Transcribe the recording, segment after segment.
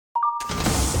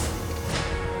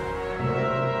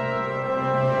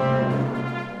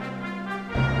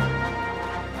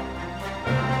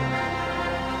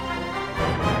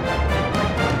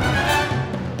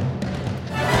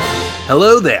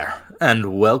Hello there,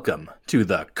 and welcome to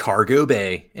the Cargo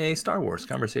Bay, a Star Wars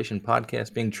conversation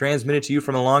podcast being transmitted to you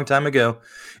from a long time ago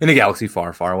in a galaxy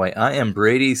far, far away. I am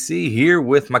Brady C, here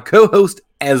with my co-host,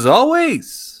 as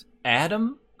always,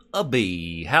 Adam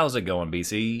B. How's it going,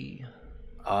 BC?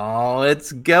 Oh,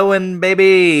 it's going,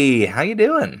 baby. How you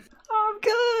doing?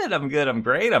 I'm good. I'm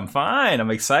great. I'm fine.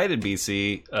 I'm excited,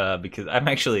 BC, because I'm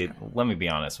actually, let me be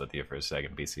honest with you for a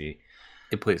second, BC.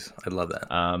 Yeah, please, I'd love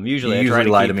that. Usually you I try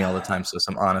to lie to me all the time, so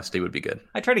some honesty would be good.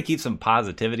 I try to keep some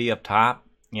positivity up top,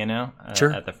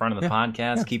 Sure. at the front of the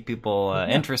podcast, keep people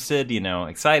interested,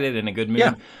 excited, in a good mood.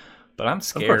 Yeah. But I'm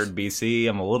scared, BC.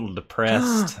 I'm a little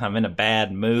depressed. I'm in a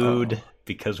bad mood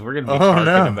because we're going to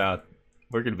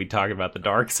be talking about the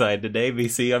dark side today,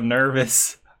 BC. I'm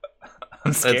nervous.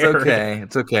 I'm scared.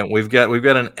 It's okay. We've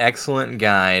got an excellent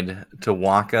guide to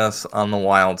walk us on the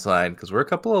wild side because we're a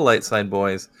couple of light side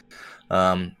boys.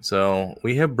 So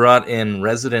we have brought in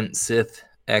resident Sith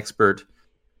expert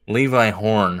Levi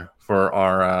Horn for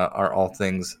our all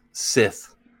things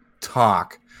Sith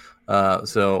talk.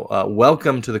 So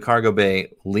welcome to the Cargo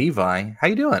Bay, Levi. How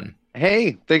you doing?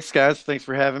 Hey, thanks guys. Thanks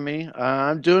for having me.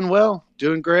 I'm doing well,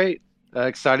 doing great.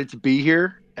 Excited to be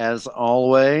here as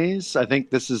always. I think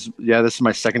this is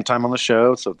my second time on the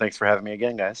show. So thanks for having me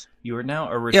again, guys. You are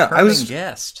now a returning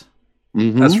guest.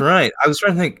 Mm-hmm. That's right. I was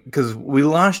trying to think because we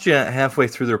lost you halfway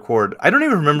through the record. I don't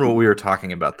even remember what we were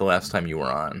talking about the last time you were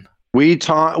on. We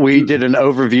did an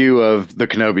overview of the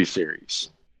Kenobi series.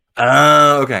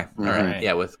 Oh, okay. Mm-hmm. All right.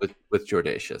 Yeah, with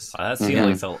Jordacious. That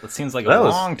seems like a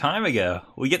long time ago.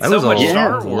 We get so much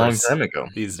Star Wars a long time ago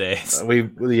these days.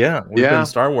 We've been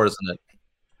Star Wars in it.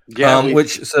 Yeah.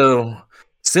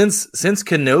 Since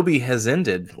Kenobi has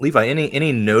ended, Levi,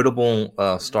 any notable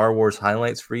Star Wars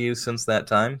highlights for you since that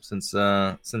time?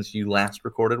 Since you last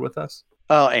recorded with us?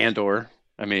 Oh, Andor.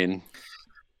 I mean,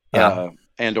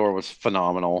 Andor was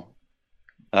phenomenal.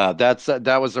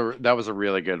 That was a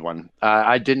really good one.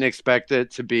 I didn't expect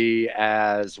it to be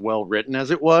as well written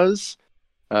as it was.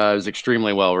 It was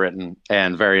extremely well written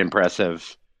and very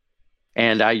impressive.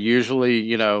 And I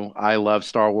usually, I love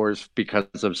Star Wars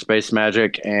because of space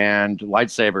magic and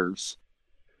lightsabers.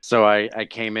 So I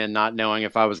came in not knowing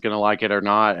if I was going to like it or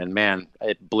not. And man,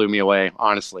 it blew me away,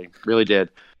 honestly. Really did.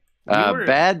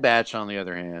 Bad Batch, on the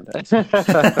other hand.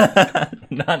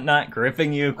 not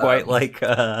gripping you quite like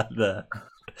the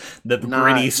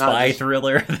gritty spy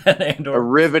thriller that Andor. A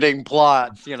riveting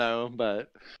plot,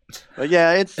 but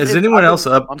yeah, Is anyone else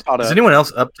up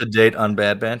to date on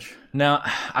Bad Batch? Now,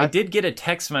 I did get a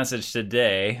text message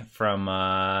today from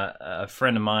a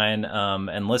friend of mine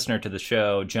and listener to the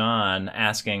show, John,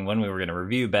 asking when we were going to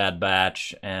review Bad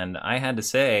Batch, and I had to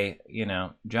say,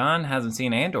 John hasn't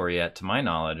seen Andor yet, to my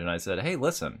knowledge, and I said, hey,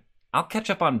 listen, I'll catch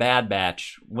up on Bad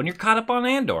Batch when you're caught up on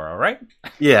Andor, all right?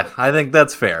 Yeah, I think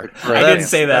that's fair. I didn't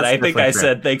say that. I think I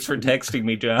said, thanks for texting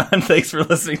me, John. Thanks for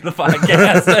listening to the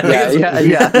podcast.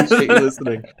 Yeah. Appreciate you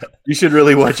listening. You should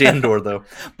really watch Andor, though.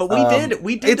 But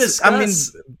we did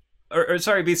discuss...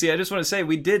 sorry, BC, I just want to say,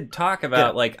 we did talk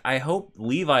about, I hope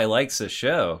Levi likes the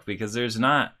show, because there's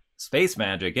not space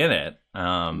magic in it.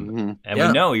 And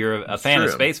we know you're a fan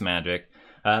of space magic.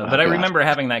 But I remember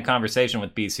having that conversation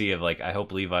with BC of I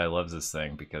hope Levi loves this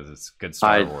thing because it's good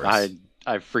Star Wars.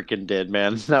 I freaking did,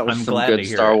 man. That was some good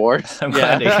Star Wars. I'm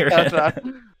glad to hear it.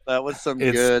 That was some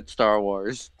good Star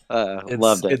Wars.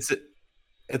 Loved it.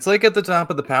 It's like at the top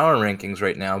of the power rankings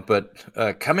right now, but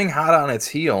coming hot on its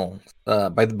heel.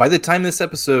 By the time this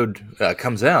episode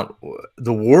comes out,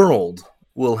 the world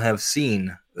will have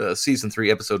seen season 3,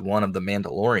 episode 1 of The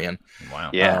Mandalorian. Wow.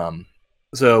 Yeah.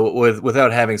 So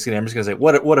without having seen it, I'm just gonna say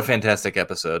what a fantastic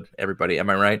episode, everybody. Am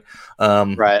I right?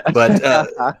 Right.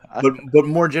 But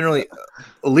more generally,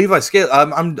 Levi, scale.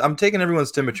 I'm taking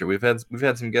everyone's temperature. We've had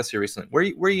some guests here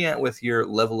recently. Where you at with your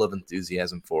level of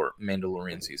enthusiasm for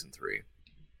Mandalorian season 3?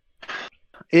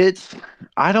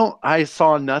 I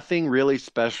saw nothing really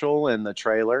special in the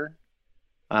trailer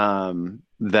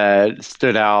that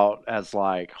stood out as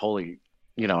holy,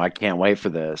 I can't wait for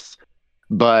this.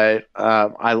 But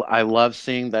I love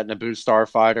seeing that Naboo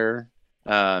starfighter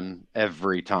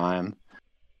every time.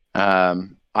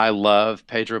 I love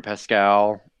Pedro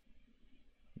Pascal.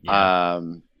 Yeah.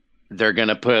 They're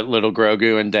gonna put little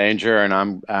Grogu in danger,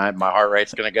 and my heart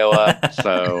rate's gonna go up.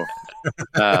 So,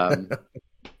 don't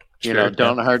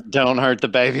hurt the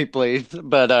baby, please.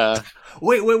 But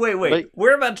wait.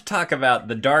 We're about to talk about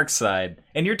the dark side,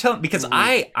 and you're telling because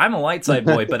I'm a light side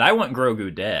boy, but I want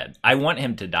Grogu dead. I want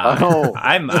him to die.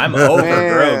 I'm over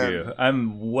Grogu.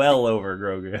 I'm well over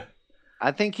Grogu.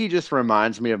 I think he just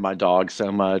reminds me of my dog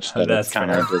so much that That's it's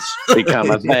kind of just become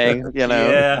a thing, you know?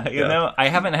 Yeah, you know, I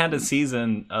haven't had a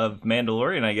season of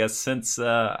Mandalorian, I guess, since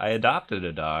I adopted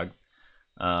a dog.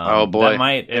 Oh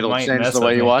boy, it'll change the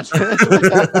way you watch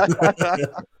it.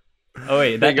 Oh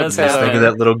wait, that does Just think of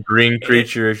that little green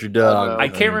creature as your dog. I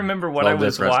can't remember what I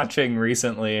was watching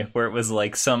recently where it was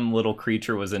like some little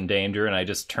creature was in danger and I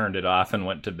just turned it off and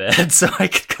went to bed so I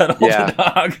could cuddle the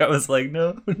dog. I was like,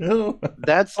 no.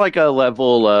 That's like a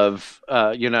level of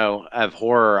of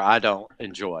horror I don't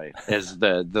enjoy, is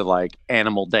the like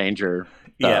animal danger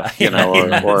stuff,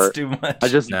 or too much. I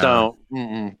just don't.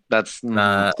 That's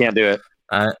can't do it.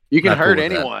 You can hurt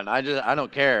anyone. I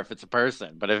don't care if it's a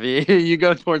person, but if you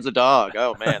go towards a dog,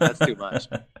 oh man, that's too much.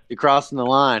 You're crossing the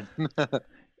line.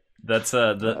 That's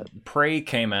the Prey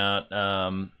came out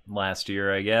last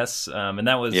year, I guess, and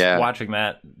that was watching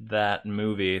that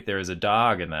movie. There was a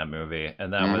dog in that movie,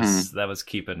 and that was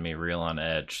keeping me real on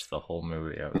edge the whole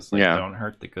movie. I was like, don't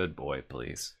hurt the good boy,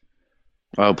 please.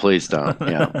 Oh, please don't.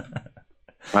 Yeah,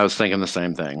 I was thinking the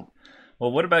same thing.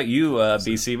 Well, what about you,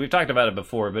 BC? We've talked about it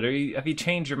before, but have you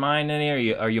changed your mind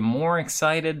any? Are you more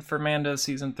excited for Mando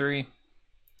season 3?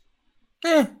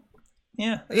 Yeah.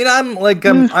 You know,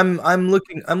 I'm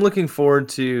looking forward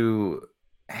to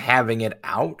having it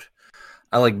out.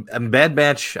 I'm Bad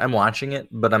Batch. I'm watching it,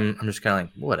 but I'm just kind of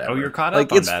like, whatever. Oh, you're caught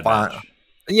up on Bad Batch.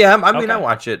 Yeah, I mean, I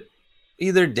watch it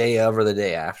either day of or the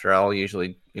day after. I'll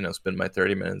usually, spend my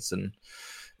 30 minutes and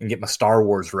get my Star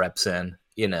Wars reps in.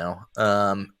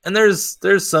 And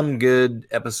there's some good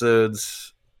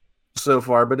episodes so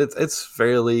far, but it's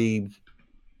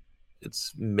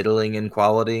middling in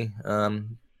quality.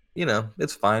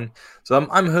 It's fine. So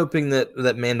I'm hoping that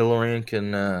Mandalorian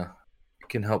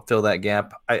can help fill that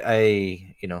gap.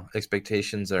 I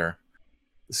expectations are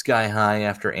sky high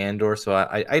after Andor, so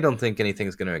I don't think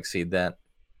anything's going to exceed that.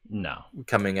 No,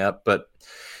 coming up, but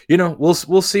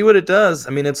we'll see what it does. I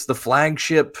mean, it's the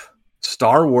flagship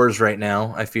Star Wars right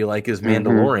now, I feel like, is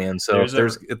Mandalorian. So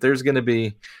if there's going to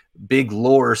be big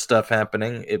lore stuff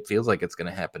happening, it feels like it's going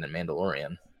to happen in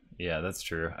Mandalorian. Yeah, that's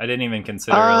true. I didn't even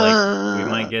consider we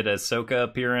might get Ahsoka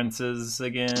appearances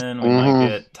again. We might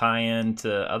get tie-in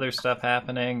to other stuff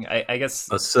happening. I guess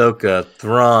Ahsoka,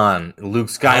 Thrawn, Luke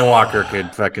Skywalker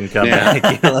could fucking come back.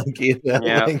 At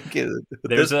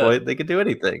this point, they could do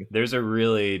anything. There's a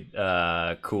really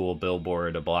cool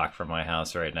billboard a block from my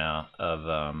house right now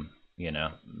of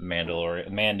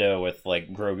Mando with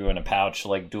like Grogu in a pouch,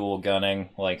 like dual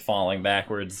gunning, like falling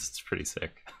backwards. It's pretty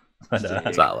sick.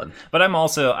 But, solid. But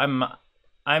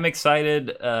I'm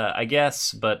excited, I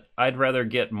guess, but I'd rather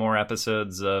get more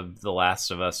episodes of The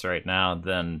Last of Us right now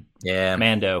than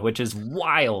Mando, which is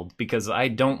wild because I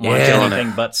don't watch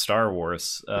anything but Star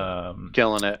Wars.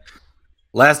 Killing it.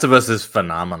 Last of Us is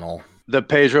phenomenal. The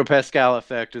Pedro Pascal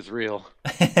effect is real.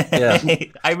 Yeah.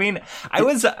 I mean, I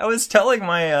was telling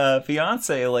my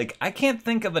fiance, like, I can't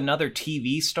think of another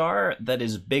TV star that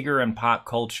is bigger in pop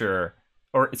culture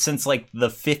or since like the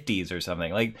 50s or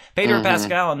something. Like Pedro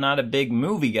Pascal, not a big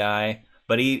movie guy,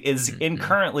 but he is in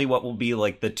currently what will be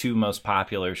like the two most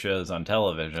popular shows on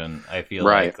television. I feel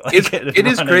like it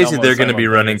is crazy they're going to be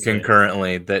running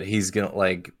concurrently. That he's going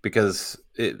to because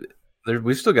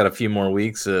we've still got a few more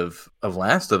weeks of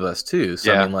Last of Us too.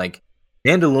 So I mean, like,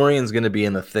 Mandalorian's going to be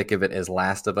in the thick of it as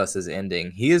Last of Us is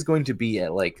ending. He is going to be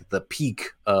at like the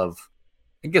peak of,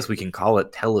 I guess we can call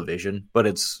it television, but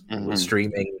it's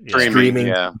streaming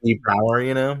power,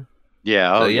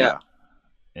 Yeah. Oh, so, yeah.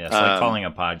 It's like calling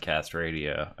a podcast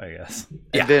radio, I guess.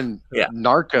 And then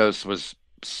Narcos was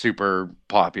super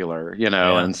popular,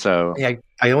 and so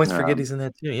I always forget he's in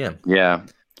that too. Yeah.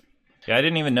 Yeah, I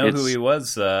didn't even know who he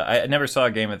was. I never saw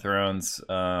Game of Thrones.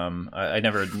 I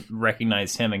never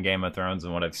recognized him in Game of Thrones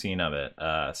and what I've seen of it.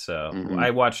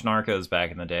 I watched Narcos back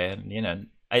in the day, and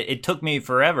it took me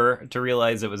forever to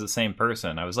realize it was the same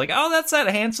person. I was like, "Oh, that's that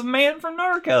handsome man from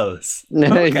Narcos."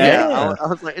 Okay. I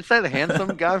was like, "It's that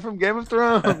handsome guy from Game of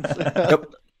Thrones." Yep.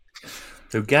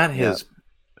 Who got his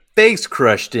face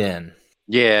crushed in?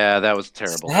 Yeah, that was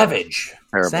terrible. Savage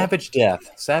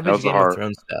death. Savage Game of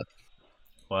Thrones death.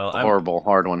 Well, horrible,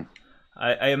 hard one.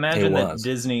 I imagine that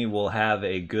Disney will have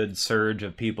a good surge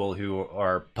of people who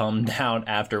are bummed out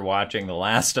after watching The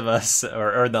Last of Us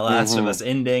or The Last of Us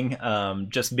ending,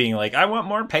 just being like, I want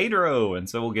more Pedro, and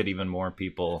so we'll get even more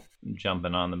people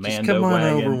jumping on the Mando wagon. Come on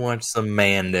over and watch some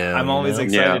Mando. I'm always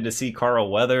excited to see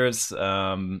Carl Weathers.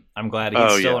 I'm glad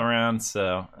he's still around.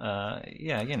 So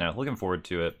looking forward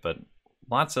to it. But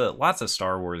lots of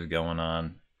Star Wars going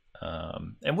on.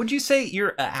 And would you say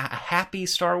you're a happy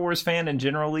Star Wars fan in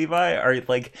general, Levi?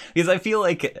 Because I feel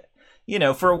like,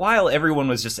 for a while everyone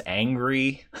was just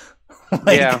angry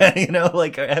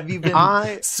Like, have you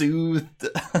been soothed?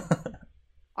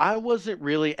 I wasn't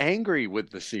really angry with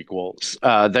the sequels.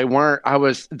 They weren't,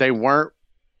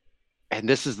 and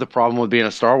this is the problem with being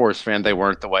a Star Wars fan. They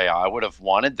weren't the way I would have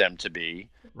wanted them to be.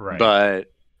 Right.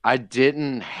 But I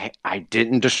didn't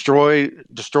destroy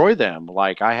them.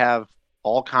 Like, I have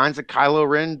all kinds of Kylo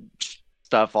Ren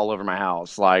stuff all over my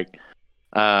house. Like,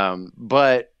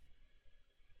 but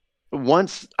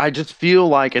once I just feel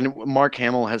like, and Mark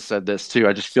Hamill has said this too,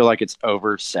 I just feel like it's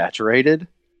oversaturated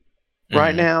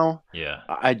right now. Yeah.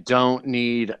 I don't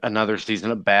need another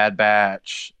season of Bad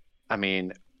Batch. I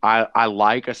mean, I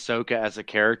like Ahsoka as a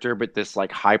character, but this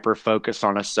like hyper focus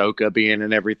on Ahsoka being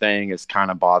and everything is kind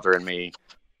of bothering me.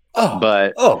 I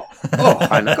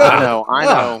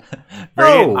know.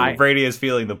 Brady is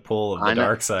feeling the pull of the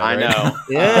dark side. I know.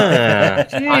 Yeah.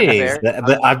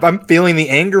 Jeez. I'm feeling the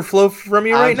anger flow from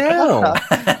you right now.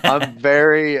 I'm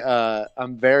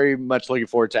very much looking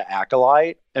forward to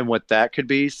Acolyte and what that could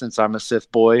be, since I'm a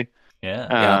Sith boy.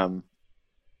 Yeah.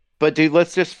 But dude,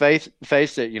 let's just face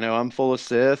it. I'm full of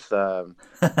Sith.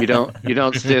 You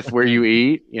don't Sith where you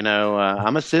eat.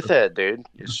 I'm a Sith head, dude.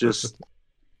 It's just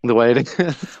the way it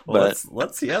is. Well,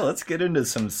 let's get into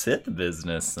some Sith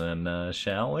business then,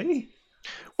 shall we?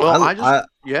 Well, I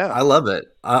love it.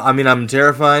 I mean, I'm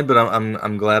terrified, but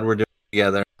I'm glad we're doing it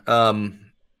together.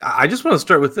 I just want to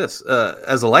start with this.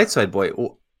 As a light side boy,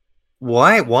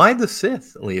 why the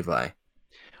Sith, Levi?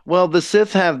 Well, the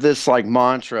Sith have this like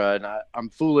mantra, and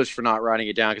I'm foolish for not writing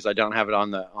it down because I don't have it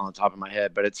on the top of my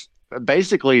head. But it's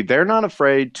basically, they're not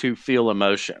afraid to feel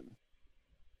emotion.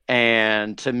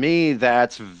 And to me,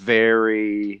 that's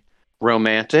very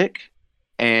romantic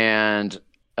and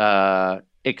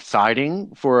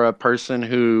exciting for a person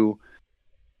who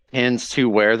tends to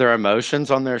wear their emotions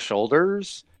on their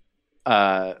shoulders.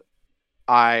 I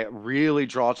really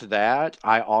draw to that.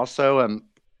 I also am.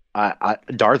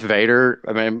 Darth Vader.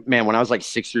 I mean, man, when I was like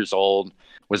 6 years old,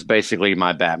 was basically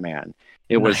my Batman.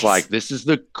 It was like, this is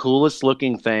the coolest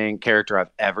looking character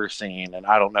I've ever seen, and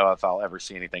I don't know if I'll ever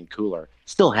see anything cooler.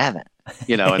 Still haven't,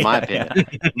 in my opinion.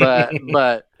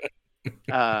 But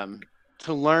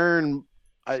to learn,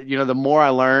 the more I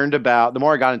learned the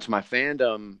more I got into my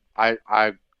fandom,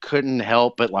 I couldn't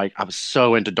help but like, I was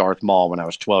so into Darth Maul when I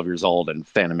was 12 years old and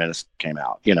Phantom Menace came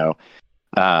out.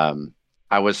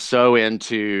 I was so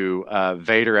into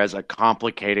Vader as a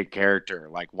complicated character,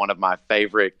 like one of my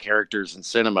favorite characters in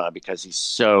cinema, because he's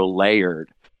so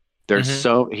layered.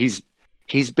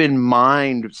 He's been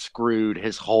mind screwed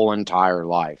his whole entire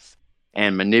life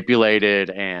and manipulated,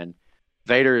 and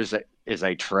Vader is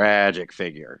a tragic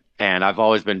figure. And I've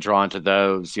always been drawn to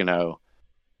those,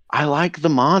 I like the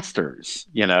monsters,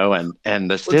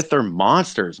 and the Sith are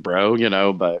monsters, bro,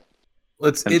 but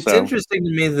it's interesting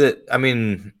to me that, I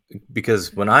mean,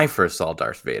 because when I first saw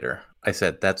Darth Vader, I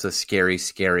said, that's a scary,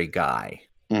 scary guy,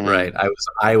 right?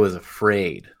 I was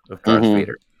afraid of Darth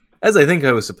Vader, as I think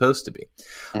I was supposed to be.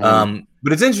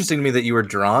 But it's interesting to me that you were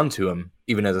drawn to him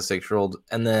even as a 6-year-old,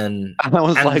 and then I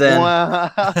was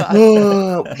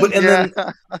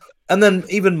and then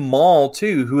even Maul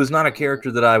too, who was not a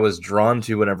character that I was drawn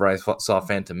to whenever I saw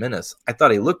Phantom Menace. I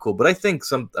thought he looked cool, but I think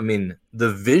the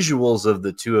visuals of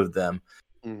the two of them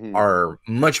are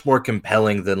much more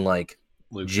compelling than like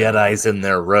Luke Jedis in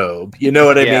their robe. You know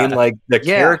what I mean? Like the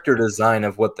character design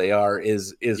of what they are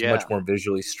is much more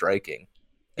visually striking.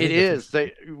 It is.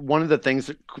 One of the things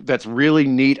that's really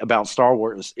neat about Star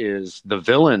Wars is the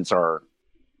villains are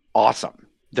awesome.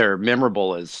 They're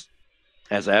memorable as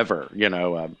ever.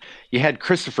 You had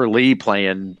Christopher Lee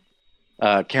playing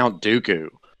Count Dooku.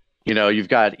 You've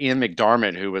got Ian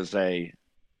McDiarmid, who was a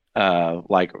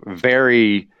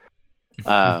very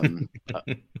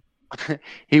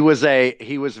he was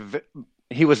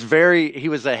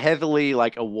a heavily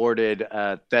like awarded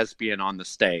thespian on the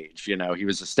stage. He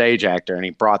was a stage actor, and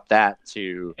he brought that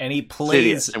to, and he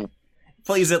plays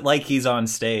it like he's on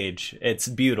stage. It's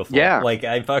beautiful. Yeah, like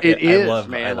I love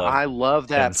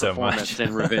that performance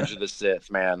in Revenge of the Sith,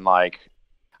 man. Like,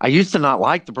 I used to not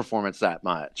like the performance that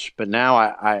much, but now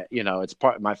I it's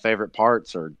my favorite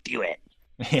parts are do it.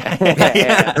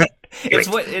 It's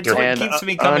what keeps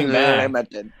me coming back.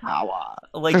 Power.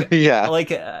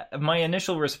 My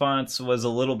initial response was a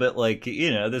little bit like,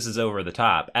 this is over the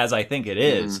top, as I think it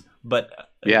is. But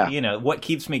what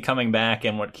keeps me coming back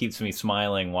and what keeps me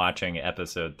smiling watching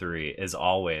episode 3 is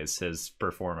always his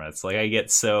performance. Like, I get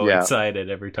so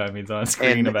excited every time he's on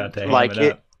screen about to ham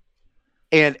it up.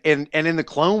 And in the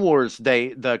Clone Wars,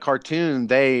 the cartoon,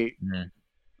 they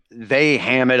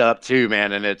ham it up too,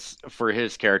 man, and it's for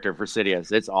his character, for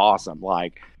Sidious. It's awesome.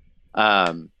 Like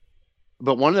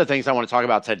But one of the things I want to talk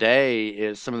about today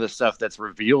is some of the stuff that's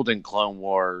revealed in Clone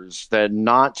Wars that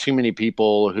not too many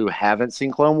people who haven't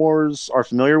seen Clone Wars are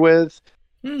familiar with.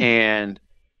 And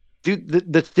dude,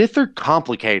 the Sith are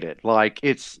complicated. Like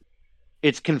it's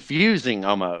confusing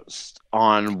almost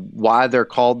on why they're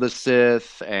called the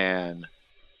Sith and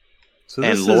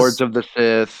Lords of the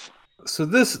Sith. So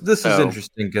this is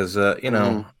interesting because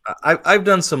I've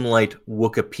done some light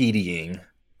Wikipediaing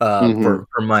for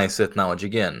my Sith knowledge.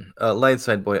 Again, light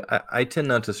side boy, I tend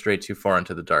not to stray too far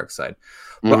into the dark side,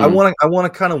 but I want to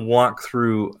kind of walk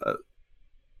through.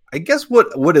 I guess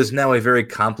what is now a very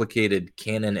complicated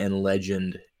canon and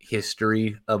legend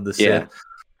history of the Sith. Yeah.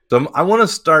 So I want to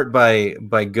start by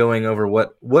going over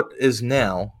what is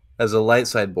now, as a light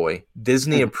side boy,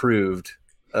 Disney approved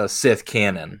Sith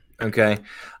canon. Okay,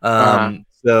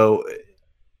 so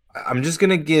I'm just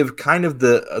gonna give kind of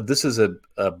this is a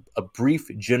brief,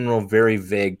 general, very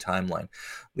vague timeline.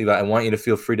 Levi, I want you to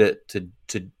feel free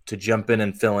to jump in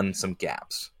and fill in some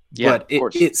gaps. Yeah, but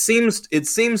it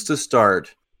seems to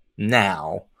start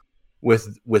now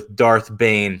with Darth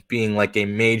Bane being like a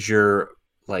major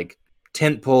like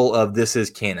tentpole of this is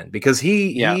canon, because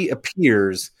he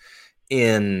appears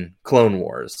in Clone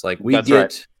Wars. Like we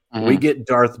get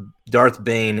Darth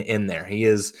Bane in there. He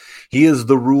is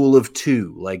the rule of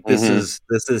two. Like this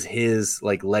is his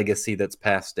like legacy that's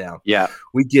passed down. Yeah,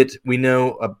 we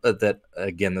know that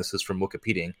again. This is from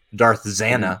Wikipedia. Darth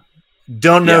Zana,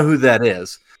 don't know who that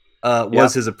is.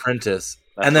 Was his apprentice.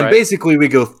 That's and then basically we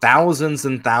go thousands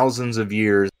and thousands of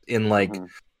years in like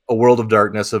a world of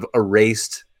darkness of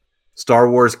erased Star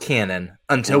Wars canon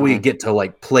until we get to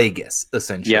like Plagueis,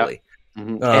 essentially.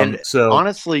 And so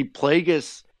honestly,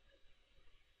 Plagueis,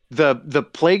 the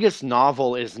Plagueis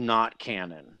novel is not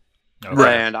canon.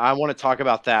 Okay. And I want to talk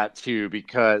about that too,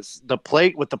 because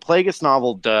what the Plagueis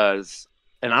novel does,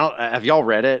 and have y'all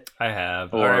read it? I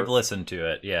have, or I've listened to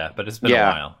it, but it's been a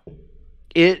while.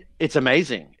 It's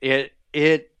amazing.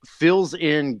 It fills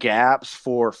in gaps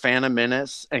for Phantom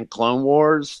Menace and Clone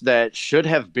Wars that should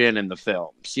have been in the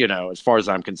films, as far as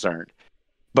I'm concerned.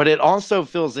 But it also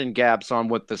fills in gaps on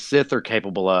what the Sith are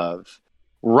capable of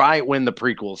right when the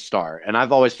prequels start. And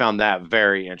I've always found that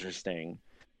very interesting.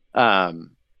 But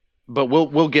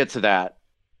we'll get to that.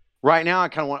 Right now,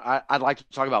 I'd like to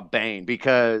talk about Bane,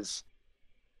 because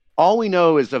all we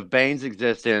know is of Bane's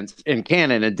existence in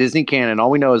canon, in Disney canon.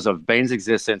 All we know is of Bane's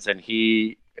existence, and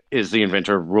he is the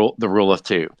inventor of the rule of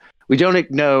two. We don't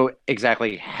know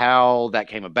exactly how that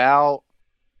came about,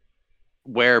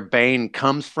 where Bane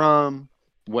comes from,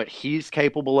 what he's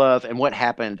capable of, and what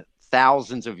happened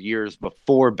thousands of years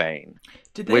before Bane.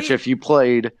 Which, if you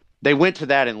played, they went to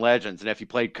that in Legends, and if you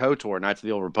played KOTOR, Knights of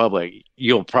the Old Republic,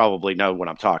 you'll probably know what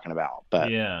I'm talking about.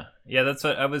 But yeah, that's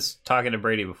what I was talking to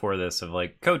Brady before this. Of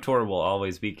like, KOTOR will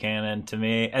always be canon to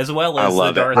me, as well as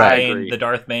the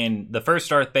Darth Bane, the first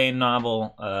Darth Bane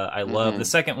novel. I love the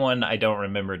second one. I don't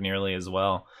remember nearly as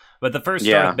well, but the first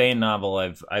Darth Bane novel,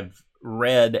 I've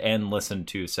read and listened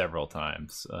to several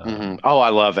times. Oh, I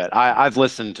love it. I've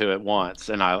listened to it once,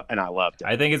 and I loved it.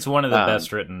 I think it's one of the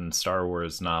best written Star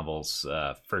Wars novels,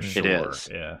 for sure. It is.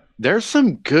 Yeah, there's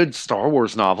some good Star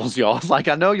Wars novels, y'all. Like,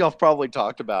 I know y'all probably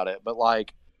talked about it, but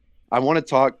like, I want to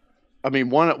talk. I mean,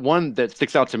 one that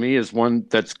sticks out to me is one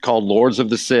that's called Lords of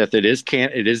the Sith. It is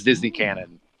Disney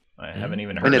canon. I haven't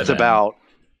even heard of it. And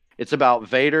it's about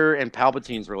Vader and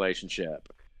Palpatine's relationship,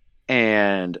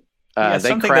 and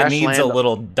something that needs a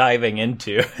little diving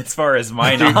into, as far as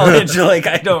my knowledge. Like,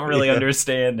 I don't really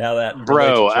understand how that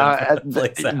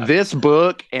plays out. This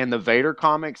book and the Vader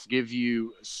comics give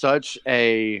you such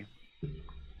a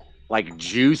like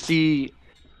juicy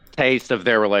taste of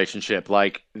their relationship.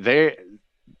 Like, they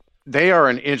are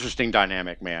an interesting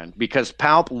dynamic, man, because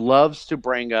Palp loves to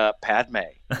bring up Padme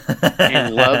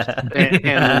and loves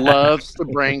to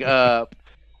bring up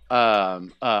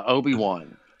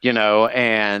Obi-Wan,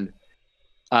 and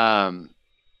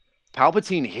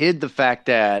Palpatine hid the fact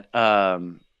that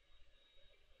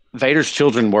Vader's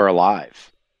children were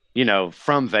alive,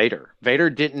 from Vader. Vader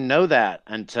didn't know that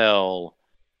until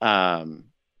the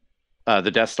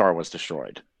Death Star was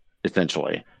destroyed,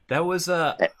 essentially. This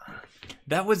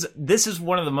is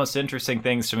one of the most interesting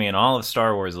things to me in all of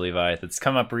Star Wars, Levi, that's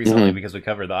come up recently because we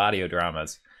covered the audio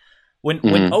dramas.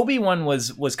 When Obi-Wan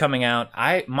was coming out,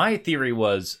 my theory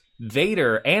was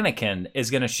Anakin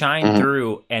is going to shine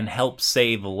through and help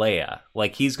save Leia.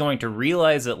 Like, he's going to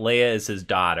realize that Leia is his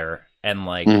daughter and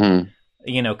like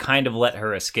kind of let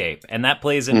her escape. And that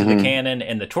plays into the canon.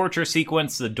 In the torture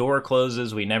sequence, the door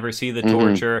closes. We never see the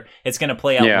torture. It's going to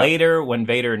play out later when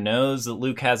Vader knows that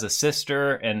Luke has a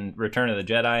sister in Return of the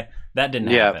Jedi. That didn't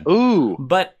happen. Ooh,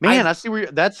 but man, I see where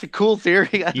that's a cool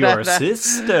theory. Your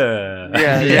sister.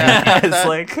 Yeah. It's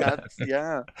like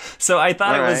yeah. So I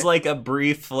thought All it was right. like a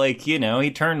brief, like, you know,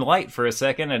 he turned light for a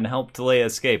second and helped Leia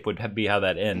escape would be how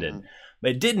that ended.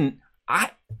 But it didn't.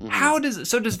 How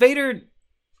does Vader?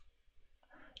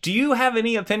 Do you have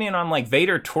any opinion on like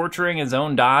Vader torturing his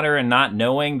own daughter and not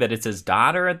knowing that it's his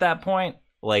daughter at that point?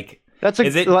 Like,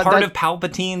 is it part of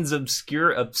Palpatine's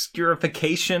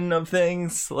obscurification of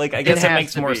things? Like, I guess it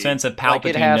makes more sense if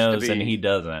Palpatine knows and he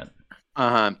doesn't.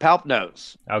 Palp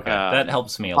knows. Okay, that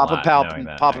helps me a lot.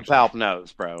 Papa Palp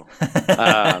knows, bro.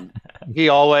 He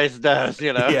always does,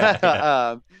 you know.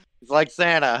 Yeah. It's like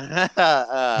Santa.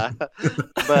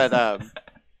 But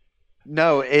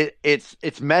no,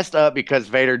 it's messed up because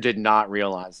Vader did not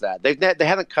realize that. They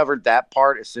haven't covered that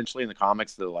part essentially in the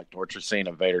comics, the like torture scene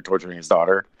of Vader torturing his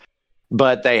daughter.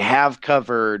 But they have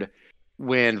covered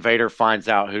when Vader finds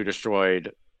out who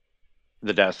destroyed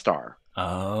the Death Star.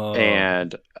 Oh,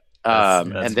 and that's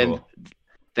and then cool.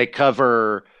 They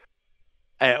cover.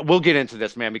 We'll get into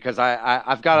this, man, because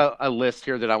I've got a list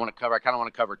here that I want to cover. I kind of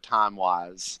want to cover time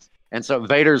wise, and so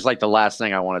Vader's like the last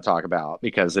thing I want to talk about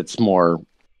because it's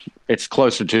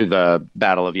closer to the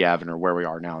Battle of Yavin or where we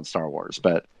are now in Star Wars.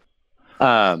 But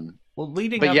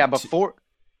leading. But before.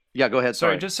 Yeah, go ahead.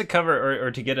 Sorry, just to cover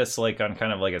or to get us like on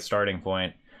kind of like a starting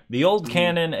point. The old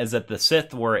canon is that the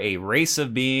Sith were a race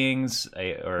of beings,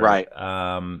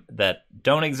 that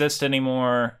don't exist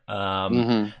anymore.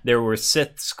 There were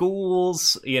Sith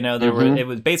schools. You know, it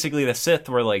was basically the Sith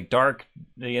were like dark.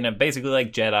 You know, basically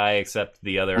like Jedi, except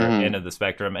the other end of the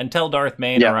spectrum. Until Darth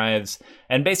Bane arrives,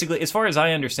 and basically, as far as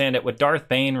I understand it, what Darth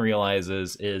Bane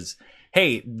realizes is,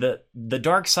 hey, the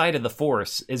dark side of the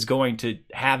Force is going to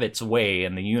have its way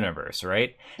in the universe,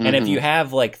 right? And if you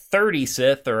have like 30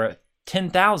 Sith or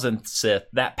 10,000 Sith,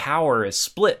 that power is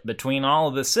split between all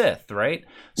of the Sith, right?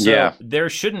 So there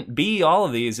shouldn't be all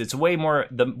of these. It's way more,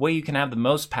 the way you can have the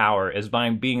most power is by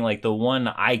being like the one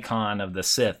icon of the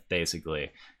Sith, basically.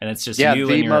 And it's just you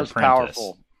and your apprentice.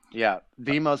 Powerful. Yeah,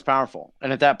 the most powerful.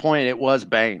 And at that point, it was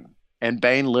Bane. And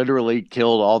Bane literally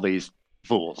killed all these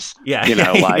fools. Yeah, you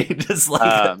know, like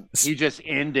he just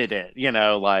ended it. You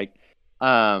know, like,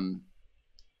 but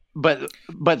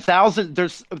thousand.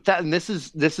 There's that, and this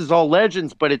is all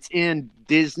legends, but it's in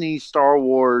Disney Star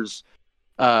Wars,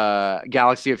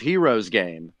 Galaxy of Heroes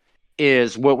game.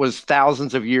 Is what was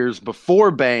thousands of years before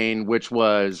Bane, which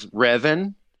was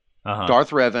Revan,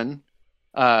 Darth Revan.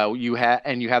 You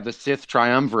have the Sith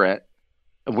Triumvirate,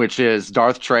 which is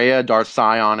Darth Traya, Darth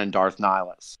Sion, and Darth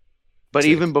Nihilus. But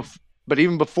even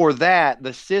before that,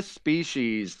 the Sith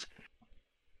species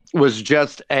was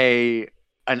just an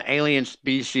alien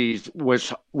species,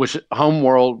 which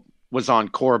homeworld was on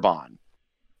Korriban,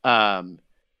 and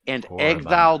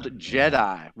exiled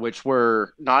Jedi, which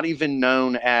were not even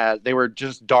known as, they were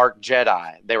just dark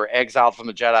Jedi. They were exiled from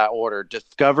the Jedi Order.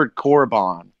 Discovered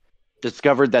Korriban,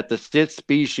 discovered that the Sith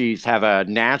species have a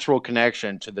natural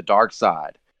connection to the dark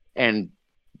side, and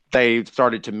they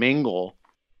started to mingle.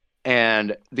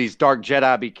 And these dark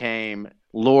Jedi became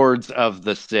lords of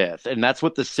the Sith. And that's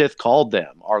what the Sith called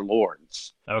them, our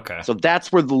lords. Okay. So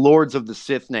that's where the Lords of the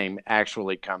Sith name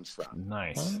actually comes from.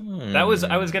 Nice. I was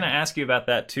going to ask you about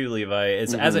that too, Levi.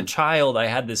 As a child, I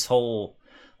had this whole,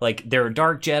 like, there are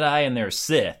dark Jedi and there's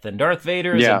Sith. And Darth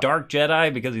Vader is a dark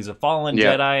Jedi because he's a fallen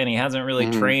Jedi and he hasn't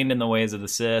really trained in the ways of the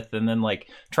Sith. And then, like,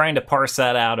 trying to parse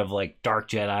that out of, like, dark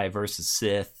Jedi versus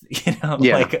Sith, you know?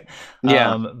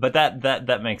 But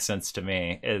that makes sense to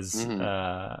me, is,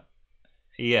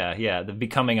 the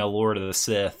becoming a Lord of the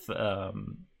Sith.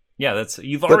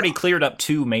 You've already cleared up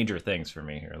two major things for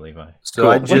me here, Levi.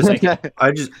 So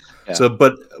cool.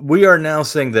 But we are now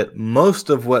saying that most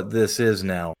of what this is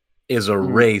now is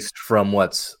erased from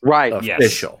what's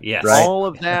official. Yes. Right? All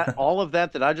of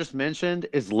that I just mentioned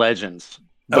is legends.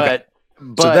 But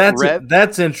so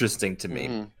that's interesting to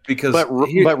me because but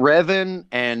Revan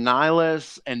and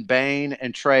Nihilus and Bane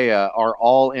and Traya are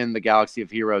all in the Galaxy of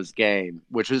Heroes game,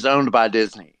 which is owned by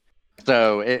Disney.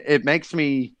 So it makes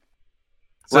me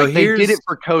they did it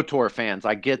for KOTOR fans.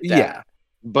 I get that. Yeah.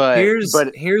 But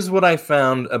here's what I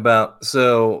found about.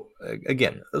 So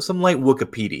again, some light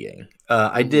Wikipediaing.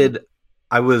 I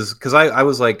was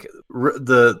like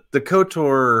the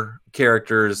KOTOR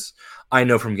characters I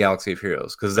know from Galaxy of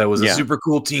Heroes because that was a super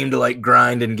cool team to like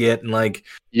grind and get, and like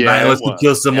Nihilus could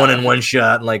kill someone in one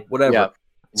shot and like whatever. Yeah.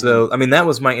 So I mean that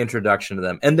was my introduction to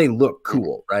them, and they look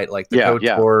cool, right? Like the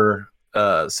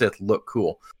KOTOR Sith look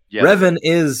cool. Yeah. Revan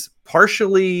is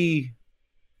partially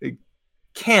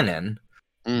canon,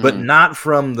 but not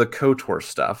from the KOTOR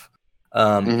stuff.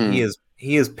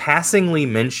 passingly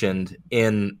mentioned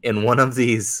in one of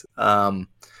these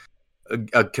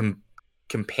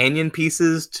companion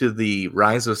pieces to the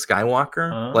Rise of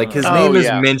Skywalker. Like his name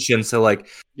is mentioned, so like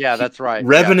that's right.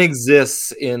 Revan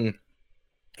exists in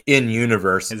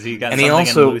universe. Has he got and something he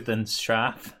also, in Luthen's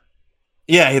shop?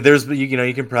 Yeah, there's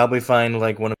you can probably find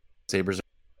like one of the sabers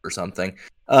or something.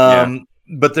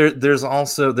 But there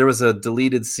was a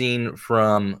deleted scene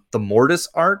from the Mortis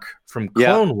arc from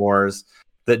Clone Wars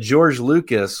that George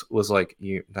Lucas was like,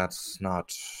 that's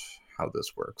not how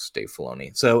this works, Dave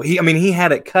Filoni. So he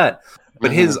had it cut,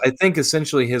 but I think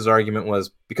essentially his argument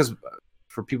was, because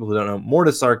for people who don't know,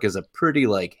 Mortis arc is a pretty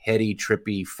like heady,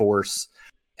 trippy Force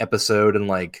episode and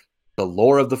like the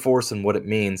lore of the Force and what it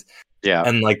means. Yeah.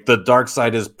 And like the dark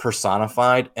side is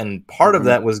personified, and part of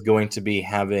that was going to be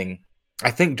having, I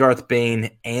think, Darth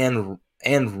Bane and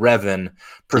Revan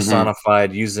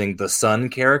personified using the Sun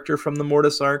character from the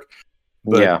Mortis arc.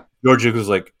 But George Lucas was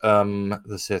like,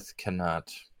 the Sith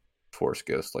cannot Force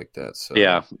ghost like that, so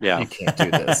you can't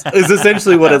do this. Is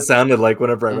essentially what it sounded like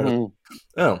whenever I read it.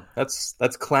 Oh, that's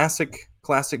classic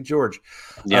George.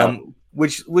 Yeah.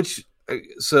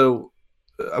 So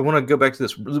I want to go back to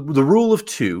this. The rule of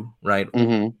two, right?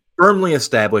 Firmly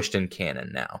established in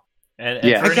canon now. And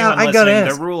for anyone listening,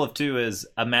 the rule of two is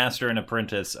a master and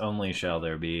apprentice only shall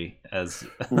there be, as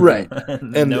right.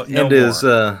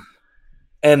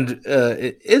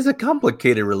 It is a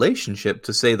complicated relationship,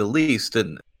 to say the least.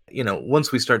 And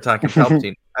once we start talking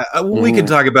Palpatine, we can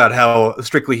talk about how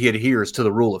strictly he adheres to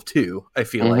the rule of two, I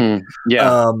feel like.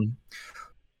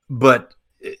 But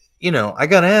I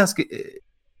gotta ask,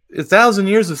 1,000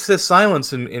 years of Sith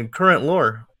silence in current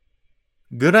lore,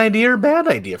 good idea or bad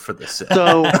idea for the Sith?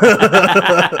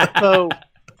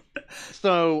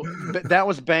 So that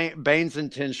was Bane's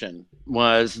intention,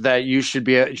 was that you should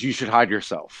hide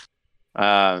yourself.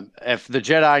 If the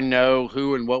Jedi know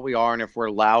who and what we are, and if we're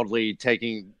loudly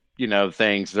taking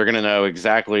things, they're going to know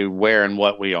exactly where and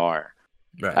what we are.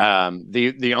 Right.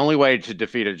 The only way to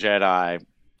defeat a Jedi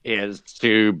is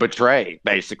to betray.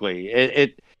 Basically,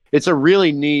 it's a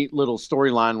really neat little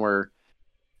storyline where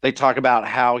they talk about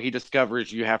how he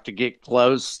discovers you have to get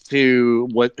close to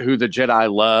who the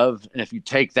Jedi love, and if you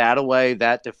take that away,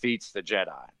 that defeats the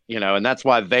Jedi. And that's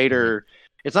why Vader.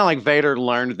 It's not like Vader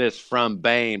learned this from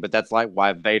Bane, but that's like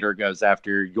why Vader goes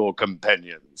after your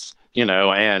companions.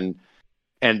 And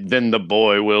then the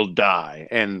boy will die,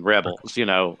 and Rebels.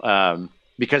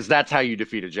 Because that's how you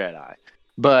defeat a Jedi.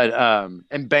 But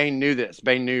and Bane knew this.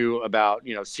 Bane knew about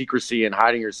secrecy and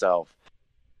hiding yourself,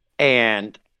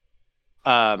 and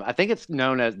I think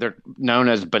they're known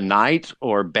as Banite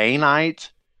or Baneite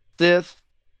Sith.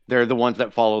 They're the ones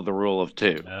that follow the rule of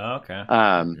two. Oh, okay.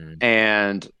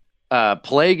 And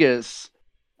Plagueis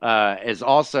is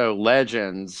also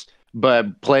Legends,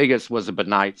 but Plagueis was a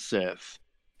Banite Sith,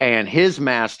 and his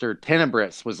master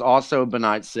Tenebris was also a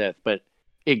Banite Sith. But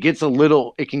it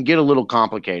can get a little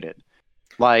complicated.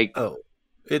 Like,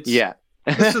 this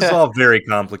is all very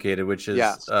complicated, which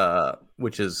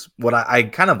is what I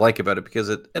kind of like about it, because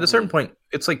at a certain point,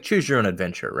 it's like choose your own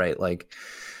adventure, right? Like,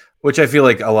 which I feel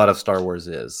like a lot of Star Wars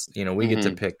is. We get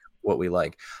to pick what we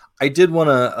like. I did want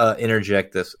to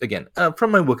interject this again from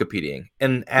my Wikipedia,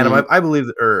 and Adam, I believe,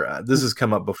 this has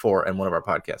come up before in one of our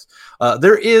podcasts.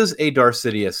 There is a Darth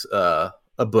Sidious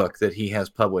a book that he has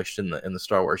published in the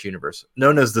Star Wars universe,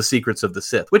 known as The Secrets of the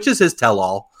Sith, which is his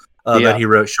tell-all that he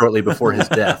wrote shortly before his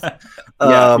death.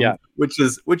 Which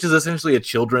is essentially a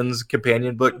children's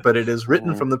companion book, but it is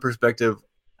written from the perspective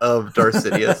of Darth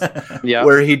Sidious,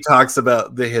 where he talks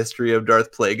about the history of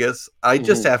Darth Plagueis. I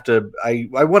just have to. I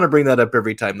want to bring that up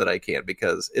every time that I can,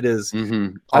 because it is.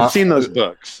 I've seen those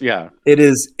books. Yeah, it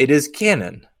is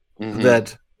canon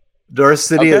that Darth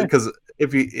Sidious, because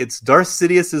it's Darth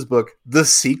Sidious's book, The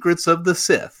Secrets of the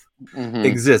Sith,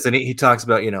 exists, and he talks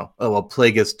about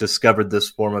Plagueis discovered this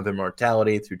form of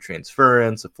immortality through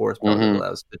transference. A force power that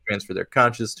allows to transfer their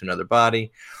conscious to another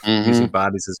body, using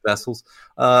bodies as vessels.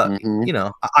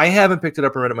 I haven't picked it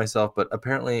up and read it myself, but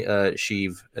apparently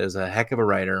Sheev is a heck of a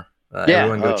writer.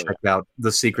 Everyone go check out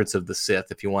The Secrets of the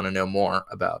Sith if you want to know more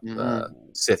about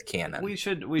Sith canon. We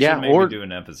should maybe do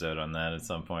an episode on that at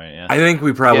some point. Yeah, I think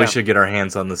we probably should get our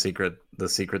hands on The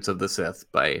Secrets of the Sith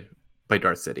by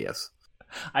Darth Sidious.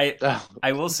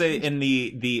 I will say, in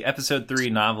the episode 3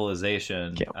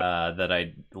 novelization that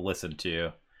I listened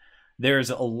to, there's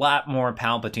a lot more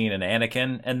Palpatine and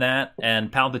Anakin in that, and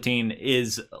Palpatine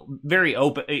is very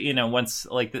open. Once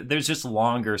there's just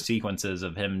longer sequences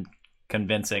of him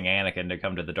convincing Anakin to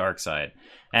come to the dark side.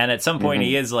 And at some point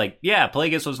he is like, yeah,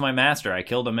 Plagueis was my master. I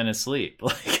killed him in his sleep.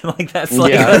 That's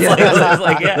like,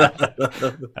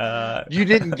 you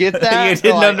didn't get that? You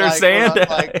didn't understand?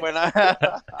 When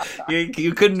I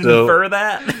you couldn't infer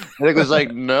that? I think it was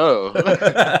like, no.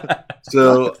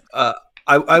 So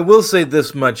I will say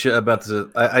this much about this.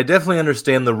 I definitely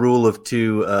understand the rule of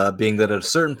two being that at a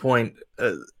certain point,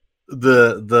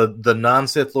 the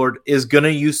non-Sith Lord is going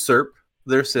to usurp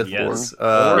their Sith Lord.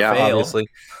 Obviously.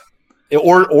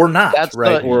 Or not, that's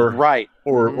right?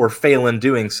 Or fail in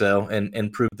doing so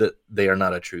and prove that they are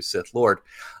not a true Sith Lord.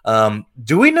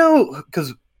 Do we know,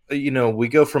 because we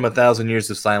go from 1,000 Years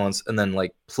of Silence and then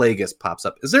like Plagueis pops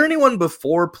up. Is there anyone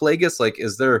before Plagueis? Like,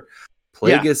 is there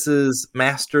Plagueis's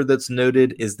master that's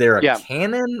noted? Is there a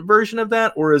canon version of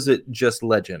that, or is it just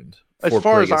legend? As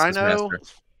far as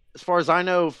I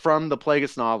know from the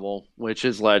Plagueis novel, which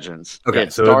is Legends. Okay,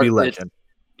 so it would be legend.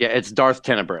 It's Darth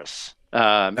Tenebris.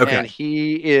 And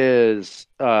he is,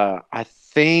 I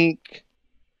think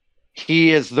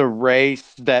he is the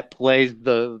race that plays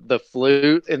the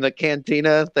flute in the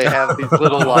cantina. They have these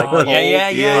little like up to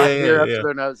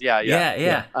their nose. He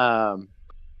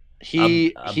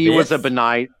was a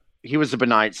Benite. He was a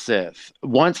Benite Sith.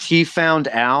 Once he found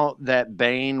out that that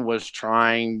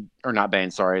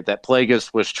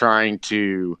Plagueis was trying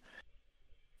to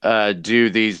do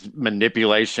these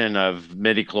manipulation of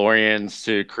midichlorians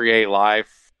to create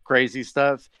life, crazy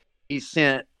stuff, he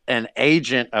sent an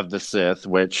agent of the Sith,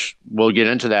 which we'll get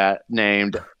into that,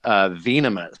 named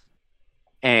Venemus.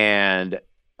 And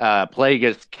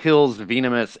Plagueis kills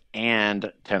Venemus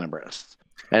and Tenebris.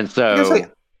 And so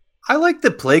I like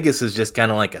that Plagueis is just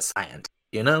kind of like a scientist,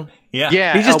 Yeah.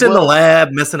 He's just in the lab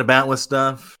messing about with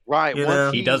stuff. Right.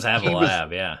 He does have a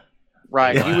lab,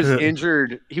 Right. Yeah. He was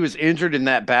injured. He was injured in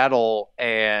that battle,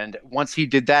 and once he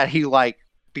did that, he like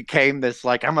became this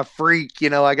like, I'm a freak,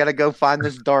 I got to go find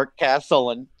this dark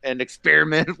castle and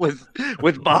experiment with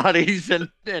bodies and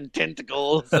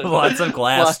tentacles and lots of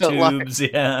glass tubes.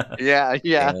 Yeah.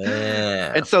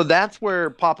 And so that's where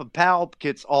Papa Palp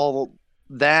gets all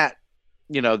that,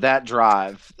 that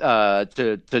drive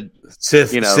to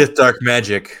Sith dark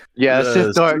magic. Yeah,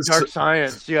 Sith dark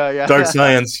science. Yeah. Dark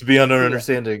science beyond our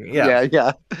understanding.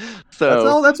 Yeah.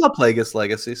 So that's all Plagueis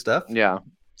legacy stuff. Yeah.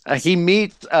 He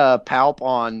meets Palp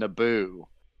on Naboo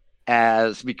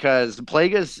because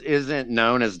Plagueis isn't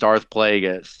known as Darth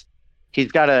Plagueis.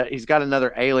 He's got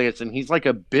another alias, and he's like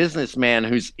a businessman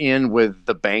who's in with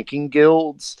the banking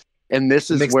guilds. And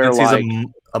this is where he's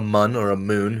a Mun or a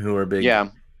Moon who are big. Yeah.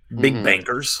 Big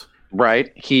bankers,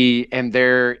 right?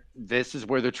 This is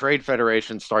where the Trade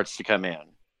Federation starts to come in,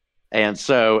 and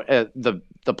so the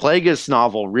Plagueis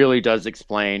novel really does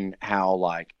explain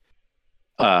how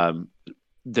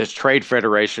this Trade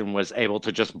Federation was able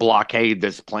to just blockade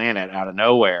this planet out of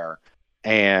nowhere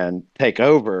and take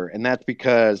over, and that's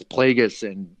because Plagueis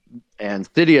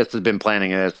and Sidious has been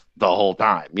planning this the whole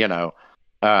time.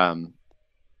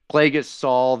 Plagueis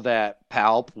saw that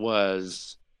Palp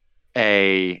was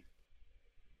a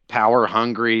power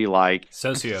hungry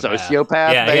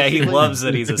sociopath. Yeah, he loves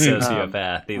that he's a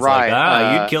sociopath. He's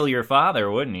you'd kill your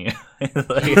father, wouldn't you? He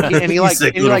does. He does.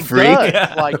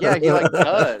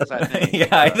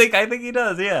 I think. I think he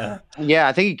does. Yeah,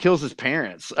 I think he kills his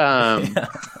parents.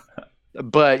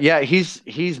 But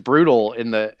he's brutal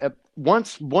in the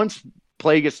once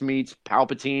Plagueis meets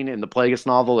Palpatine in the Plagueis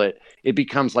novel, it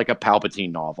becomes like a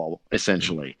Palpatine novel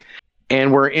essentially.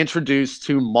 And we're introduced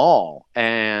to Maul,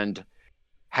 and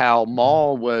how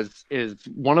Maul is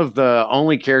one of the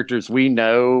only characters we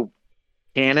know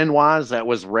canon-wise that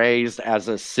was raised as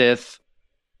a Sith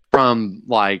from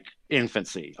like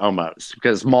infancy almost,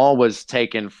 because Maul was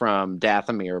taken from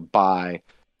Dathomir by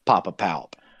Papa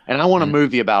Palp. And I want a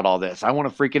movie about all this. I want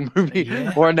a freaking movie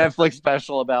or a Netflix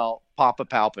special about Papa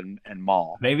Palp and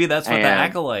Maul. Maybe that's what the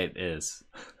Acolyte is.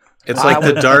 It's like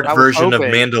the dark version of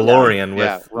Mandalorian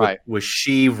with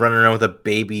Sheev running around with a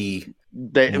baby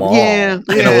Maul in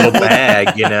a little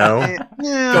bag,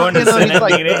 Going to Senate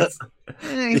meetings.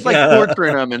 He's like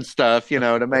torturing him and stuff,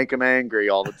 to make him angry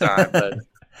all the time. But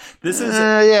this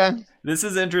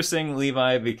is interesting,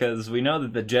 Levi, because we know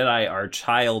that the Jedi are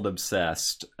child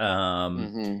obsessed.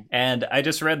 And I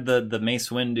just read the Mace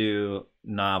Windu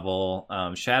novel,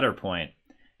 Shatterpoint,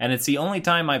 and it's the only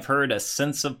time I've heard a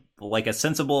sensible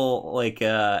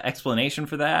explanation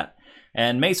for that.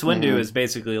 And Mace Windu is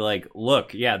basically like,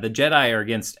 look, the Jedi are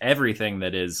against everything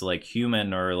that is like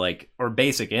human or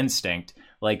basic instinct.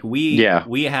 Like we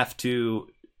have to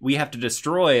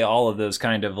destroy all of those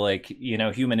kind of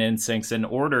human instincts in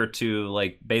order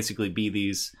to basically be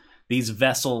these these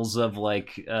vessels of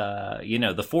like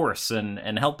the Force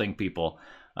and helping people.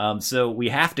 So we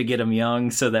have to get them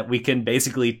young so that we can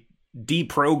basically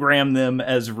deprogram them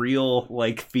as real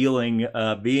like feeling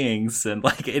beings, and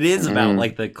like it is about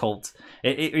like the cult.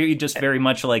 It just very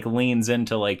much like leans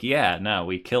into like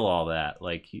we kill all that,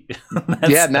 like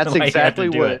and that's exactly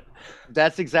what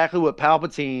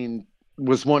Palpatine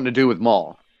was wanting to do with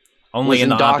Maul, only in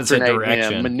the opposite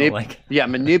direction.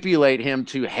 Manipulate him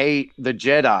to hate the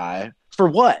Jedi for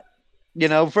what?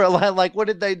 For like, what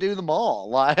did they do to Maul?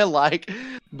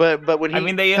 But when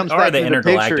he comes back to the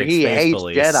picture, he hates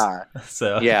police. Jedi.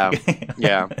 So yeah.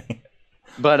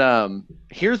 But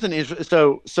here's an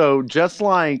interesting. So just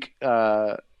like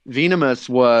Venomous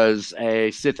was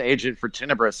a Sith agent for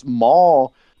Tenebris,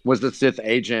 Maul was the Sith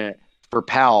agent for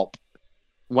Palp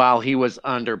while he was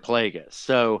under Plagueis.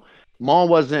 So Maul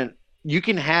wasn't. You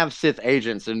can have Sith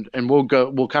agents, and we'll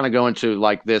kind of go into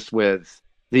like this with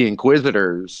the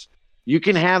Inquisitors. You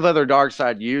can have other dark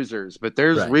side users, but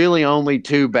there's really only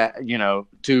two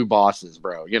bosses,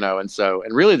 bro.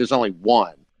 And really there's only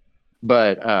one,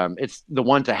 but it's the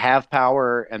one to have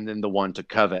power and then the one to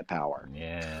covet power.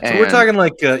 Yeah. So we're talking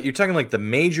like you're talking like the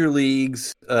major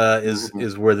leagues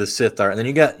is where the Sith are, and then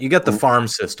you got the farm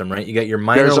system, right? You got your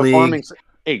minor league.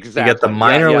 Exactly. You got the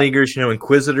minor leaguers,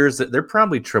 Inquisitors. They're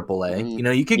probably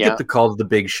AAA. You could get the call to the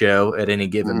big show at any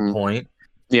given point.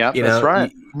 Yeah, that's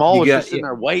right. Maul was just sitting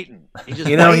there waiting.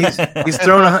 He's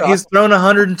thrown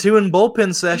 102 in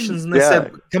bullpen sessions, and they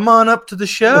said, "Come on up to the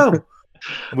show.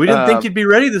 We didn't think you'd be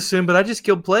ready this soon, but I just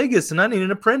killed Plagueis, and I need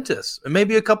an apprentice, and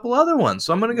maybe a couple other ones.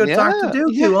 So I'm going to go talk to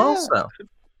Dooku also."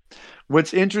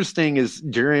 What's interesting is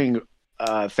during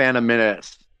Phantom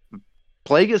Menace,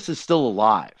 Plagueis is still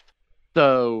alive.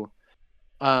 So,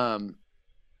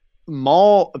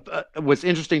 Maul. What's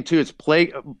interesting too is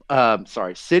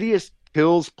Sidious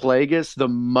kills Plagueis the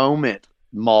moment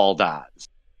Maul dies,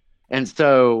 and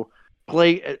so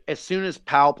as soon as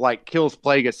Palp kills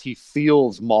Plagueis, he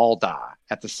feels Maul die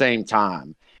at the same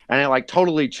time, and it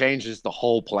totally changes the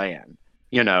whole plan,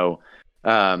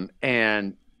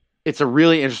 and it's a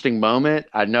really interesting moment.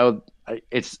 I know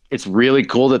it's really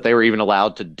cool that they were even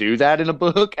allowed to do that in a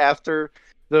book after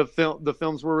the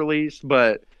films were released,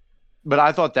 but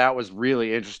I thought that was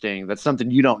really interesting. That's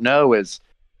something you don't know is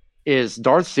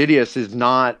Darth Sidious is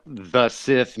not the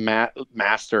Sith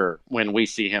master when we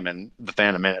see him in the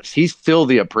Phantom Menace. He's still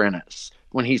the apprentice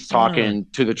when he's talking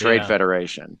to the Trade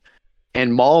Federation,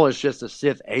 and Maul is just a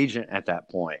Sith agent at that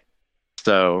point.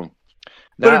 So,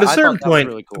 but at a certain point,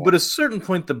 really cool.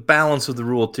 The balance of the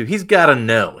rule too. He's got to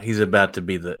know he's about to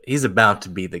be the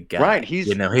guy. Right.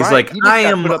 He's like, I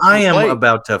am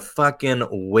about to fucking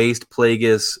waste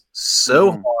Plagueis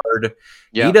so hard.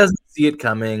 Yep. He doesn't see it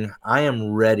coming. I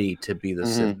am ready to be the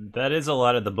Sith. That is a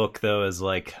lot of the book, though, is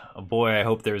like, oh boy, I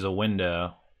hope there's a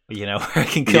window, where I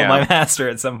can kill my master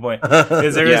at some point.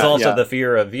 Because there is also the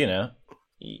fear of, you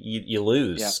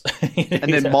lose. Yeah.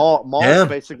 And then Maul's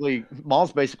basically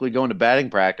going to batting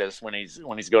practice when he's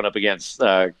going up against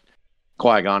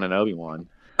Qui-Gon and Obi-Wan.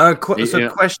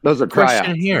 Those are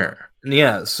question here.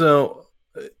 Yeah, so...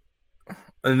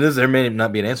 And there may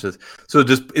not be an answer to this. So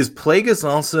is Plagueis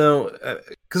also...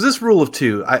 Because this rule of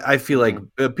two, I feel like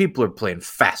people are playing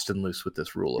fast and loose with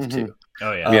this rule of two.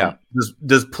 Oh, yeah.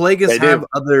 Does Plagueis have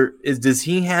other... Does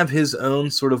he have his own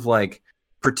sort of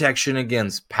protection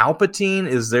against Palpatine?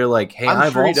 Is there hey,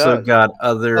 I've also got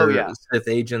other Sith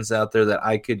agents out there that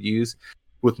I could use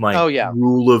with my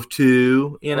rule of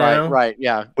two, Right,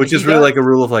 yeah. Which is really a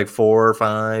rule of 4 or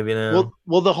 5,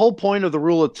 Well, the whole point of the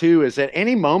rule of two is at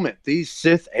any moment these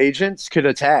Sith agents could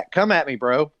attack. Come at me,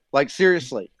 bro.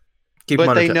 Seriously.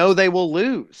 But they know they will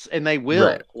lose, and they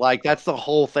will. Right. That's the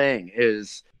whole thing.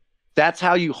 That's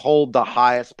how you hold the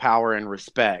highest power and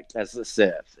respect as the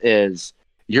Sith. Is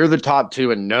you're the top two,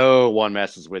 and no one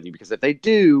messes with you, because if they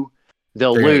do,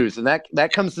 they'll lose, and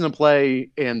that comes into play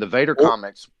in the Vader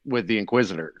comics with the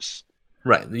Inquisitors.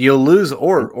 Right, you'll lose,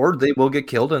 or they will get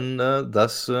killed, and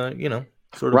thus, sort of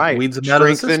weeds them out of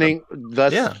the system.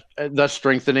 Thus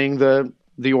strengthening the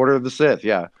Order of the Sith.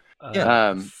 Yeah,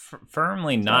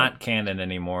 firmly not canon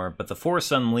anymore. But the Force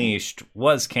Unleashed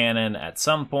was canon at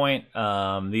some point.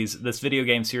 This video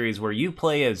game series where you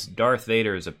play as Darth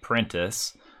Vader's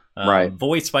apprentice.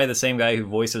 Voiced by the same guy who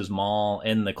voices Maul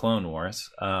in the Clone Wars.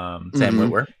 Sam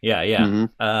Witwer. Yeah.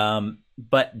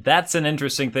 But that's an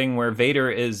interesting thing where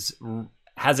Vader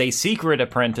has a secret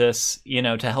apprentice,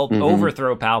 to help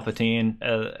overthrow Palpatine.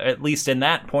 At least in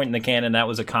that point in the canon, that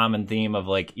was a common theme of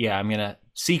I'm gonna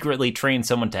secretly train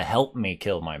someone to help me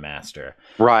kill my master.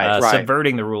 Right.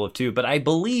 Subverting the rule of two. But I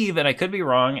believe, and I could be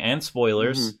wrong, and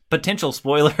spoilers, potential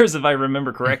spoilers if I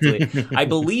remember correctly, I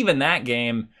believe in that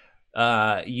game,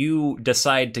 you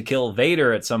decide to kill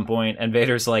Vader at some point, and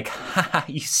Vader's like, "Ha,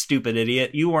 you stupid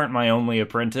idiot! You weren't my only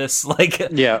apprentice.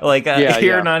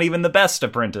 You're not even the best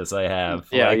apprentice I have.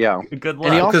 Good luck."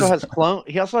 And he also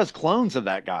has clones of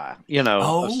that guy.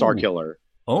 A Star Killer.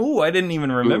 Oh, I didn't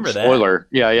even remember that. Spoiler.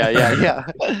 Yeah.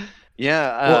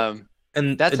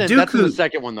 And that's in the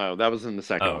second one though. That was in the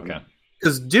second one. Okay.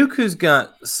 Because Dooku's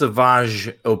got Savage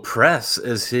Opress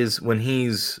as his when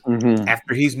he's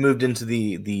after he's moved into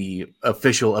the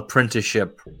official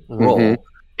apprenticeship role,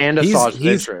 and Asajj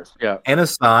Ventress, and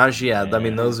Asajj, I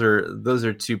mean those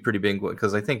are two pretty big ones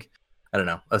because I think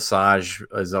Asajj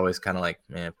is always kind of like,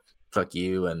 man, fuck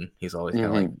you, and he's always kind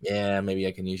of like, yeah, maybe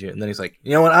I can use you, and then he's like,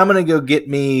 you know what, I'm gonna go get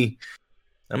me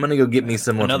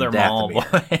someone another mall boy.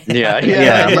 I'm gonna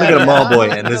get a mall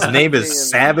boy, and his name is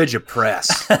Savage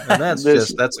Opress, and that's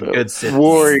a good Sith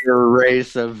warrior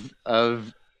race of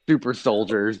super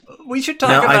soldiers. We should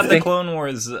talk about the Clone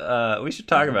Wars. We should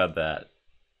talk about that.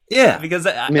 Yeah, because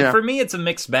for me it's a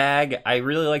mixed bag. I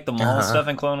really like the Maul stuff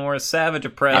in Clone Wars. Savage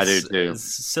Opress, I do too.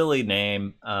 Silly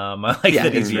name. I like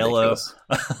that he's yellow.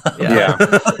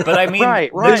 But I mean, right.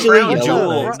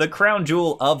 The crown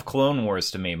jewel of Clone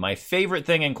Wars to me. My favorite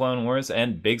thing in Clone Wars,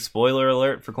 and big spoiler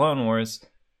alert for Clone Wars,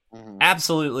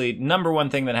 absolutely number one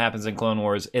thing that happens in Clone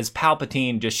Wars is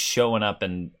Palpatine just showing up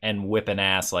and whipping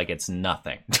ass like it's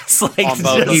nothing. Just like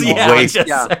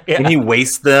he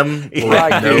wastes them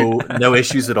with no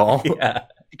issues at all. Yeah.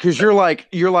 Because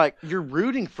you're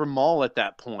rooting for Maul at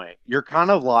that point. You're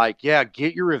kind of like, get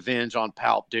your revenge on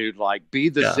Palp, dude. Like, be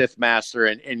the Sith Master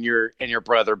and your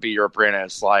brother be your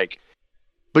apprentice. Like,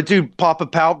 but dude, Papa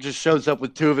Palp just shows up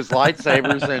with two of his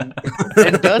lightsabers and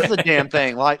does the damn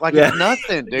thing like it's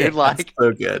nothing, dude. Like,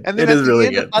 so good. And then it is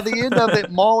really good. By the end of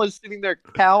it, Maul is sitting there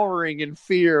cowering in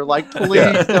fear, like,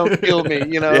 please don't kill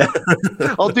me.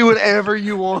 I'll do whatever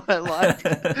you want. Like,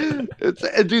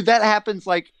 dude, that happens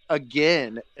like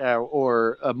again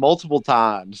or multiple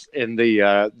times in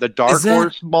the Dark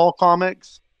Horse Maul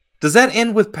comics. Does that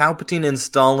end with Palpatine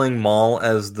installing Maul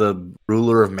as the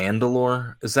ruler of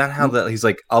Mandalore? Is that how he's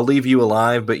like, I'll leave you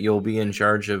alive, but you'll be in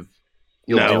charge of,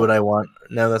 do what I want?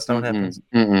 No, that's not what happens.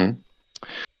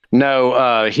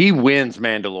 No, he wins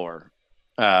Mandalore.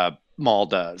 Maul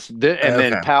does.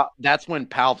 Then that's when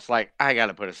Palp's like, I got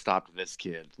to put a stop to this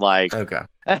kid. Like, okay.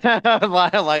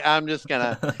 like I'm just going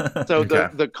to. So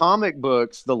the comic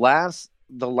books, the last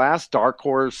Dark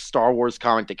Horse Star Wars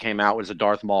comic that came out was a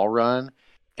Darth Maul run.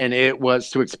 And it was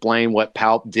to explain what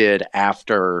Palp did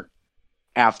after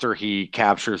he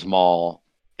captures Maul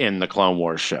in the Clone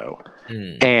Wars show.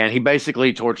 And he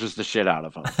basically tortures the shit out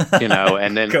of him,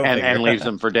 and then and leaves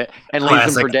him for dead. And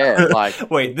leaves him for dead. Like,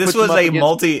 wait, this was a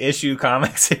multi-issue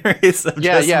comic series of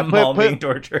Maul being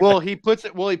tortured. Well, he puts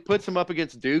him up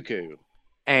against Dooku,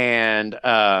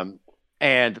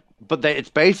 but it's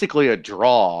basically a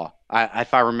draw,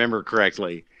 if I remember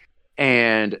correctly,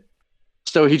 and.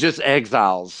 So he just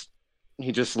exiles.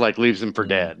 He just like leaves him for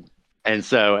dead, and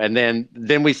then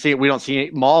we don't see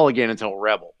Maul again until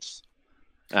Rebels.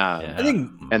 I think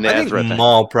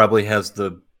Maul probably has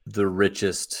the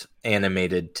richest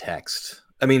animated text.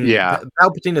 I mean,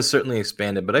 Palpatine is certainly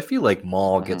expanded, but I feel like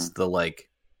Maul gets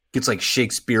gets like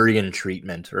Shakespearean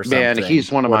treatment or something. Man, he's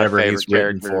one of my favorite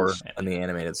characters on the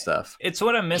animated stuff. It's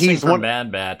what I'm missing from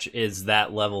Bad Batch is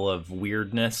that level of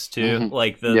weirdness too.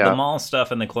 Like the Maul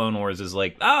stuff in the Clone Wars is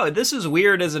like, oh, this is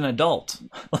weird as an adult.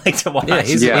 Like to watch. Yeah,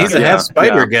 he's a half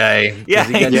spider guy. Yeah,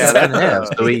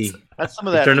 so he that's some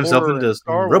of that turned himself into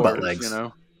Star robot Wars, legs.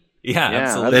 Yeah,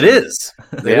 absolutely. It is.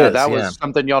 That was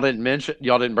something y'all didn't mention.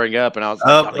 Y'all didn't bring up, and I was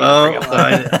like,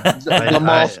 the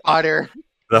Maul spider.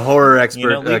 The horror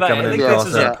expert Levi, coming in. I think this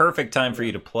is a perfect time for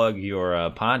you to plug your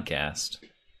podcast.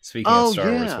 Speaking of Star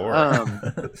Wars horror,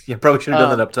 you probably should have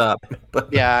done that up top.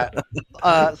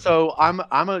 So I'm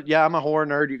a horror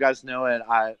nerd. You guys know it.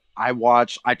 I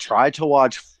try to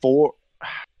watch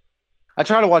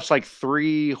like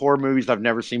 3 horror movies I've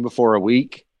never seen before a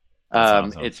week.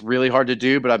 Awesome. It's really hard to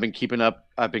do, but I've been keeping up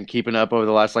over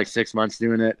the last like 6 months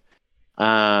doing it.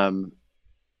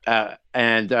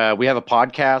 And we have a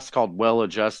podcast called Well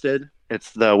Adjusted.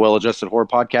 It's the Well Adjusted Horror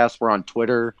Podcast. We're on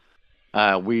Twitter.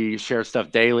 We share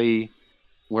stuff daily.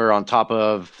 We're on top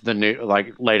of the new,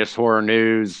 latest horror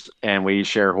news, and we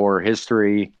share horror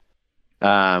history.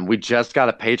 We just got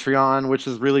a Patreon, which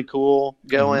is really cool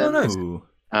going. Oh, nice.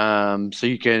 So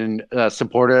you can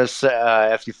support us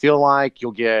if you feel like.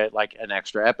 You'll get like an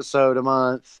extra episode a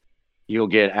month. You'll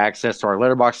get access to our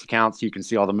Letterboxd accounts. You can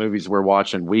see all the movies we're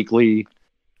watching weekly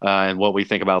and what we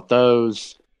think about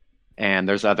those. And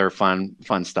there's other fun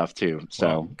stuff too.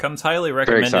 So comes highly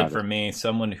recommended for me,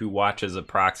 someone who watches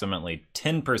approximately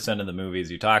 10% of the movies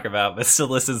you talk about, but still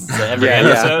listens to every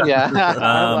episode. Yeah.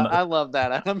 I love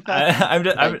that, Adam.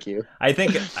 Thank you. I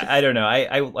think I don't know.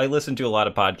 I listen to a lot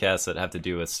of podcasts that have to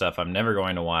do with stuff I'm never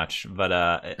going to watch,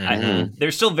 but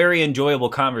they're still very enjoyable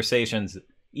conversations,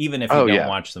 even if you don't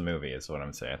watch the movie. Is what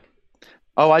I'm saying.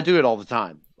 Oh, I do it all the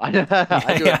time. I do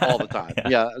it all the time.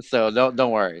 Yeah, so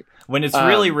don't worry. When it's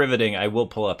really riveting, I will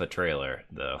pull up a trailer,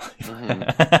 though.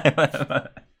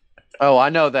 Oh, I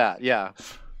know that. Yeah.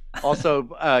 Also,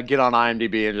 get on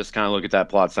IMDb and just kind of look at that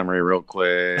plot summary real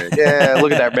quick. Yeah,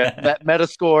 look at that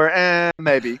Metascore,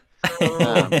 maybe.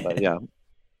 But yeah.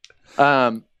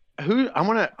 Who I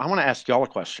want to ask y'all a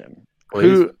question. Please.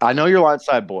 Who I know you're Light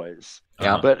Side Boys.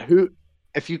 Yeah. But who,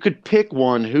 if you could pick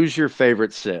one, who's your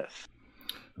favorite Sith?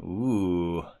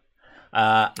 Ooh.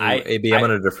 AB, I'm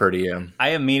going to defer to you.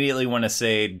 I immediately want to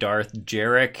say Darth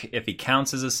Jarek, if he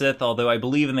counts as a Sith, although I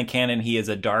believe in the canon he is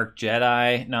a Dark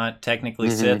Jedi, not technically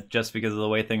Sith, just because of the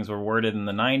way things were worded in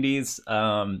the 90s.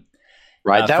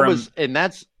 Right,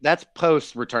 that's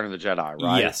post Return of the Jedi,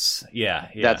 right? Yes, yeah.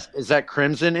 Is that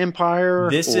Crimson Empire?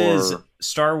 This is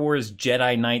Star Wars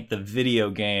Jedi Knight, the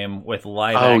video game with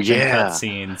live action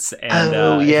cutscenes,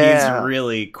 and he's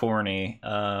really corny.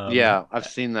 I've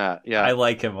seen that. Yeah, I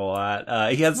like him a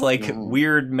lot. He has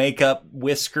weird makeup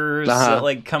whiskers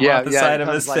that come off the side of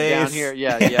his face. Down here.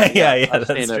 Yeah.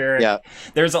 That's true. Yeah,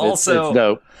 there's also. It's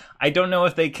dope. I don't know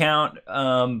if they count,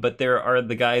 but there are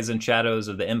the guys in Shadows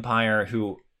of the Empire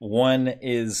who one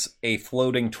is a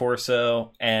floating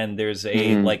torso, and there's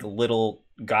a little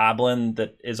goblin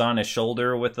that is on his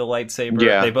shoulder with the lightsaber.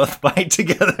 Yeah. They both fight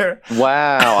together.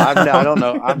 Wow, I don't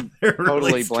know. I'm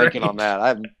totally blanking on that. I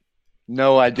have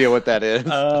no idea what that is.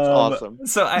 It's awesome.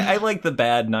 So I like the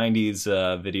bad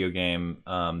 90s video game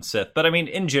Sith, but I mean,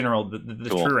 in general, the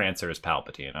true answer is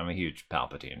Palpatine. I'm a huge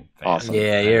Palpatine fan. Awesome.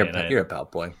 Yeah, you're a Pal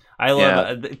boy. I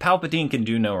love Palpatine can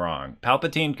do no wrong.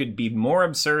 Palpatine could be more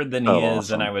absurd than he is,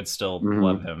 awesome. and I would still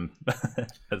love him.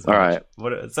 All right.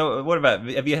 What about?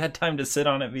 Have you had time to sit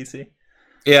on it, VC?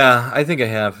 Yeah, I think I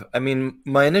have. I mean,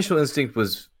 my initial instinct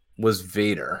was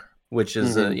Vader, which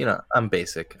is I'm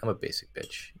basic. I'm a basic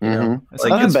bitch. You know,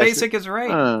 it's basic is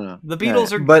right. The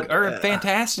Beatles are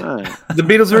fantastic. The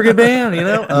Beatles are a good band. You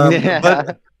know,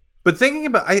 but thinking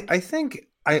about, I think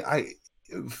I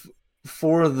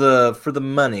for the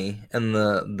money and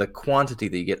the quantity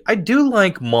that you get, I do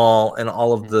like Maul and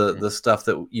all of the stuff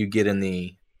that you get in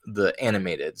the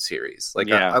animated series.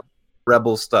 I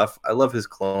Rebel stuff. I love his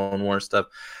Clone Wars stuff.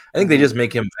 I think they just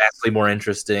make him vastly more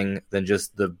interesting than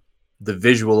just the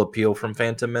visual appeal from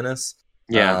Phantom Menace.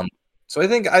 Yeah. So I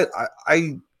think I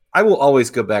will always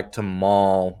go back to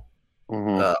Maul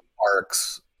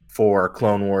arcs for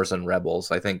Clone Wars and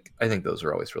Rebels. I think those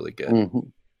are always really good.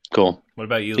 Cool. What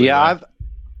about you, Levi? Yeah,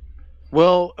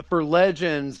 well, for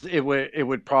Legends, it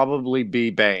would probably be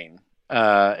Bane.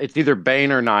 It's either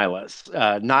Bane or Nihilus.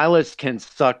 Nihilus can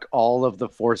suck all of the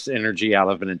Force energy out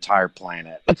of an entire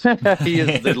planet. He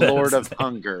is the Lord of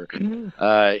Hunger.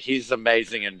 He's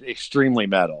amazing and extremely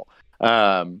metal.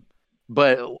 But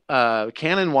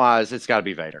canon-wise, it's got to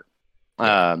be Vader.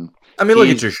 I mean, look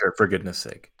at your shirt, for goodness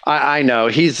sake. I know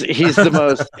he's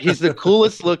the he's the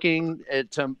coolest looking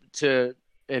to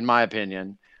in my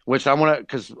opinion. Which I want to,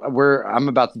 because I'm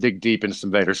about to dig deep into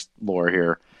some Vader lore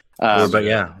here. But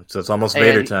yeah, so it's almost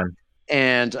Vader time.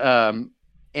 And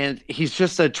he's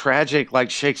just a tragic,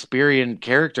 Shakespearean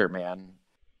character, man.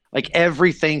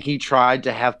 Everything he tried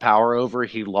to have power over,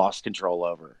 he lost control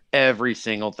over. Every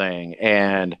single thing.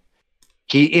 And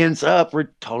he ends up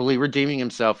totally redeeming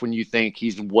himself when you think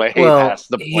he's way past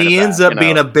the point. He ends up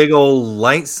being a big old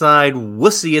light side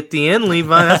wussy at the end,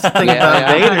 Levi. That's the thing about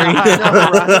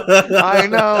Vader. I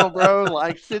know, bro.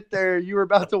 Sit there. You were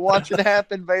about to watch it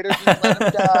happen, Vader. Just let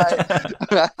him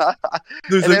die.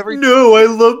 There's no, I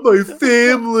love my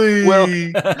family. Well,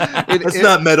 it's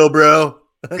not metal, bro.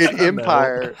 In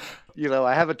Empire,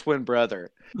 I have a twin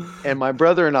brother, and my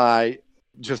brother and I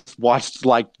just watched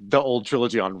the old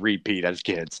trilogy on repeat as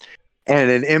kids.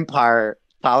 And in Empire,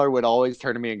 Tyler would always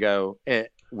turn to me and go,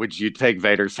 would you take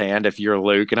Vader's hand if you're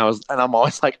Luke? And I'm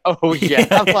always like, oh yeah.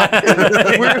 I'm like,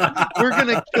 we're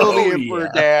gonna kill the Emperor,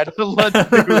 Dad. Let's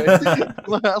do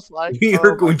it. I was like, we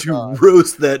are going to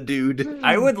roast that dude.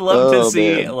 I would love to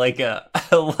see an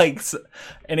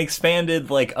expanded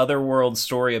otherworld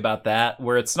story about that,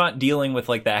 where it's not dealing with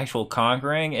the actual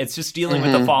conquering. It's just dealing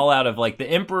with the fallout of the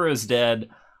Emperor is dead.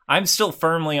 I'm still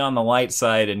firmly on the light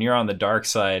side and you're on the dark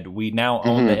side. We now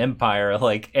own the Empire,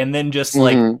 like, and then just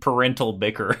like parental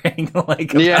bickering,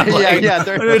 like,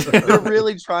 They're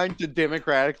really trying to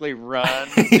democratically run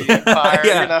the Empire.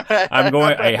 You know?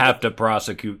 I have to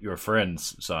prosecute your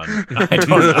friends, son.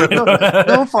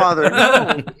 No, father,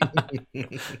 no.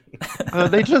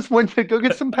 They just went to go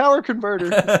get some power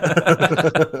converters.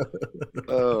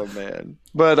 Oh man,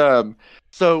 but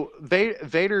so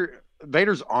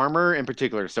Vader's armor in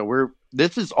particular. So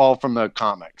this is all from the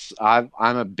comics. I'm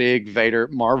a big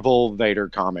Marvel Vader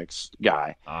comics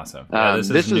guy. Awesome. Yeah,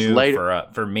 this is new later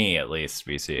for me at least.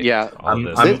 BC. Yeah,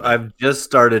 I've just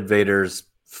started Vader's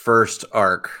first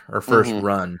arc or first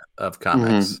run of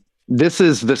comics. This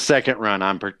is the second run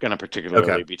I'm going to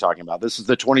particularly be talking about. This is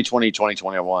the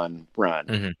 2020-2021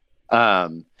 run.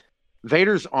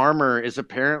 Vader's armor is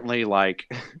apparently like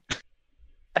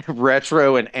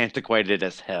retro and antiquated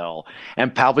as hell,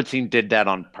 and Palpatine did that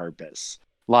on purpose.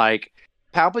 Like,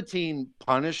 Palpatine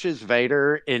punishes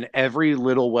Vader in every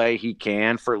little way he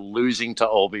can for losing to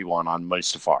Obi-Wan on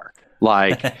Mustafar.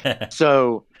 Like,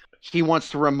 so he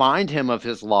wants to remind him of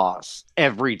his loss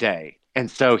every day, and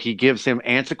so he gives him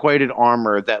antiquated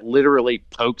armor that literally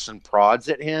pokes and prods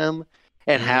at him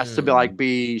and has to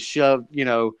be shoved. You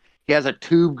know, he has a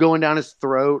tube going down his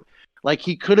throat. Like,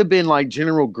 he could have been like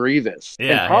General Grievous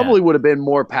and probably would have been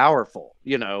more powerful,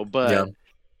 you know, but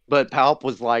Palp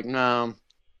was like, no,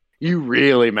 you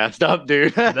really messed up,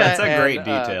 dude. That's a great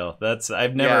detail.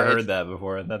 I've never heard that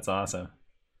before. That's awesome.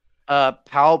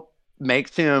 Palp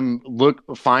makes him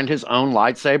find his own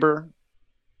lightsaber,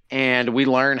 and we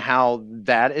learn how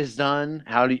that is done.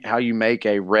 How you make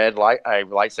a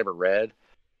lightsaber red.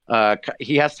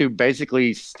 He has to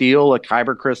basically steal a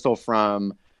kyber crystal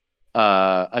from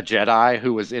a Jedi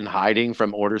who was in hiding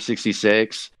from Order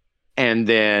 66, and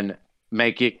then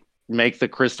make the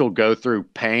crystal go through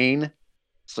pain.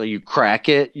 So you crack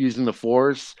it using the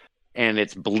Force, and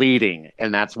it's bleeding,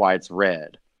 and that's why it's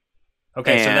red.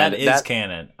 Okay, and so that is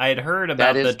canon. I had heard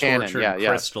about the tortured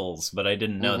crystals, but I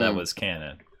didn't know that was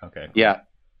canon. Okay. Yeah.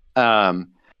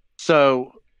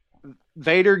 So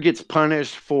Vader gets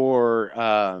punished for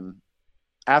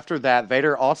after that,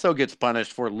 Vader also gets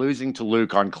punished for losing to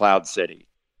Luke on Cloud City.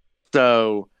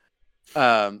 So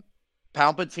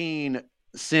Palpatine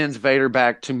sends Vader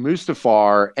back to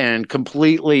Mustafar and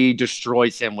completely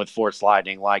destroys him with Force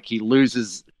lightning. Like, he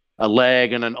loses a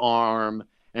leg and an arm,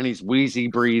 and he's wheezy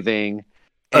breathing.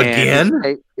 Again?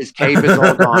 His cape is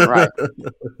all gone, right?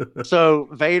 So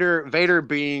Vader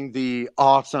being the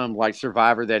awesome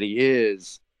survivor that he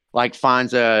is,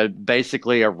 finds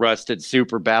basically a rusted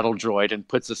super battle droid and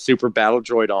puts a super battle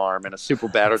droid arm and a super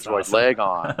battle droid leg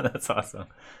on. That's awesome.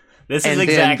 This is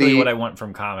exactly what I want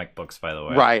from comic books, by the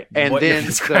way. Right. And what then you're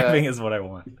describing is what I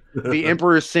want. The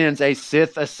Emperor sends a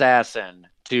Sith assassin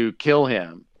to kill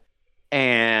him.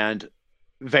 And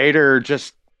Vader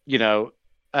just,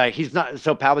 he's not.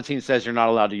 So Palpatine says you're not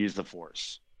allowed to use the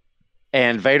Force.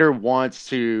 And Vader wants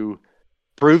to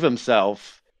prove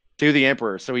himself to the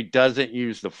Emperor, so he doesn't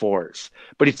use the Force,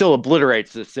 but he still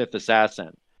obliterates the Sith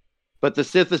assassin. But the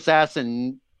Sith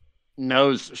assassin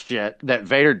knows shit that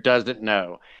Vader doesn't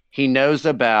know. He knows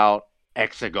about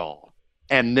Exegol,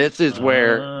 and this is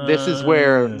where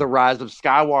the Rise of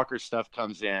Skywalker stuff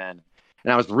comes in.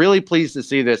 And I was really pleased to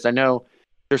see this. I know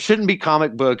there shouldn't be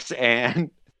comic books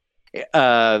and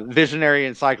visionary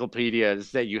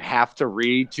encyclopedias that you have to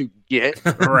read to get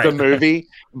the movie,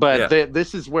 but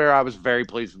this is where I was very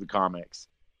pleased with the comics.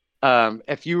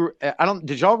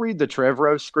 Did y'all read the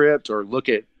Trevorrow script or look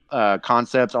at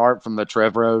concept art from the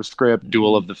Trevorrow script,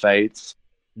 Duel of the Fates?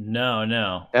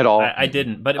 No, at all. I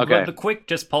didn't. But the quick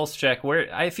just pulse check. Where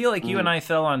I feel like you and I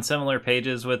fell on similar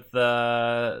pages with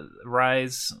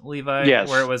Rise, Levi. Yes.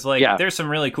 Where it was there's some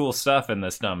really cool stuff in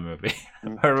this dumb movie.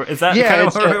 Or is that kind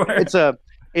of where we were?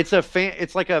 It's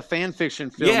like a fan fiction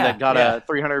film that got a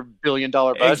 $300 billion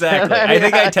budget. Exactly. I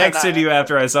think I texted you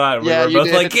after I saw it. We were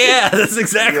both like, that's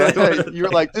exactly what you were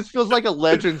like, this feels like a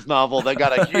Legends novel that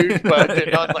got a huge budget.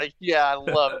 And I was like, I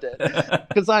loved it.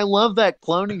 Because I love that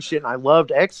cloning shit, and I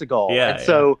loved Exegol. And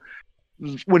so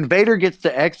when Vader gets to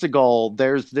Exegol,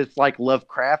 there's this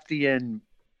Lovecraftian,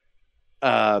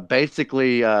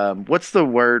 basically, what's the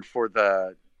word for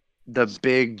the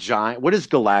big giant? What is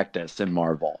Galactus in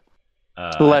Marvel?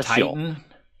 Celestial. Titan?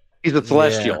 He's a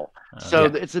celestial.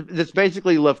 It's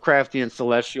basically Lovecraftian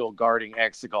celestial guarding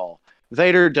Exegol.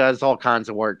 Vader does all kinds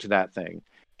of work to that thing.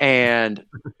 And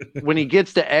when he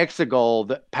gets to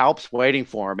Exegol, Palp's waiting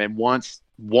for him and wants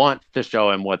to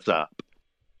show him what's up.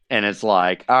 And it's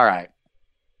like, all right,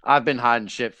 I've been hiding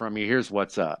shit from you. Here's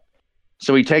what's up.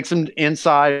 So he takes him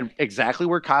inside exactly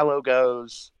where Kylo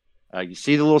goes. You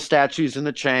see the little statues in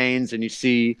the chains, and you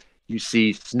see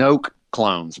Snoke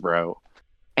clones, bro.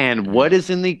 And what is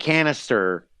in the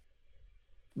canister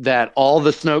that all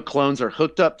the Snoke clones are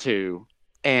hooked up to?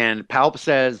 And Palp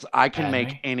says, I can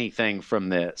make anything from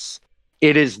this.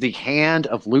 It is the hand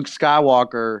of Luke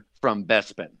Skywalker from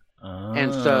Bespin.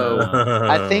 And so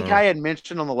I think I had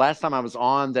mentioned on the last time I was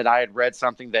on that I had read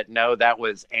something that that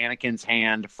was Anakin's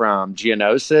hand from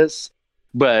Geonosis.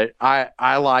 But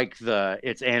I like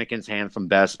it's Anakin's hand from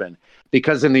Bespin,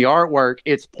 because in the artwork,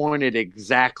 it's pointed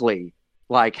exactly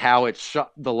like how it's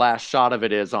shot. The last shot of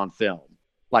it is on film,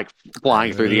 like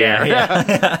flying through the air.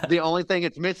 Yeah. The only thing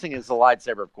it's missing is the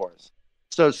lightsaber, of course.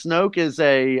 So Snoke is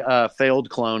a failed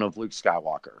clone of Luke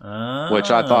Skywalker,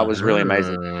 which I thought was really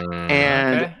amazing.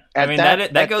 And I mean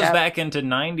that goes back into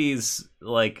 90s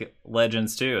like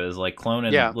legends too, is like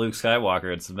cloning Luke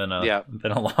Skywalker. It's been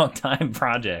a long time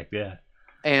project, yeah.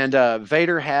 And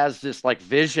Vader has this like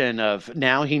vision of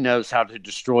now he knows how to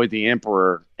destroy the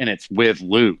Emperor, and it's with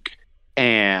Luke.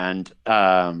 And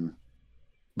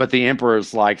but the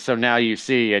Emperor's like, so now you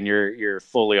see, and you're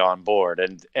fully on board.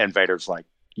 And Vader's like,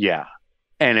 yeah.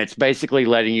 And it's basically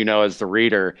letting you know as the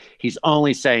reader, he's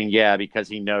only saying yeah because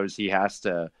he knows he has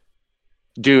to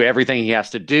do everything he has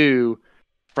to do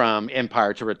from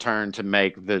Empire to Return to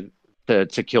make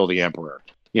to kill the Emperor.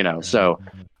 You know, so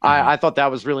I thought that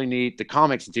was really neat. The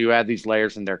comics do add these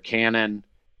layers in their canon,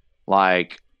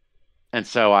 like, and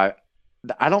so I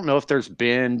don't know if there's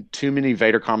been too many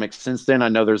Vader comics since then. I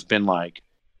know there's been like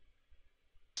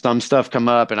some stuff come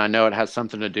up, and I know it has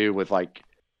something to do with like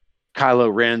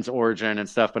Kylo Ren's origin and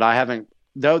stuff, but I haven't.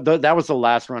 That was the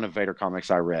last run of Vader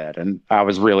comics I read, and I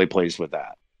was really pleased with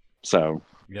that. So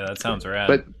yeah, that sounds rad.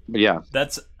 But yeah,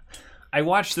 I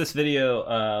watched this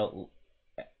video.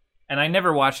 And I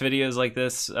never watch videos like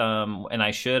this, and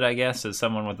I should, I guess, as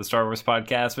someone with the Star Wars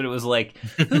podcast. But it was like,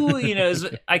 who,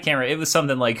 I can't remember. It was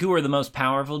something like, who are the most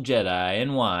powerful Jedi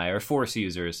and why, or Force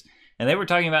users. And they were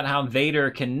talking about how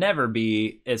Vader can never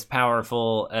be as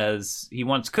powerful as he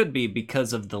once could be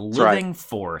because of the living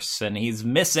Force, and he's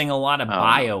missing a lot of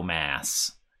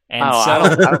biomass. And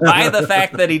by the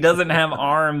fact that he doesn't have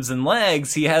arms and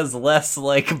legs, he has less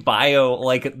like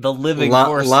the living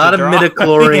force. A lot of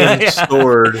midichlorian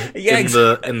stored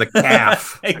in the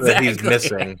calf that he's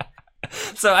missing.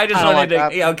 So I just wanted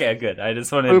to. Okay, good. I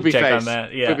just wanted to check on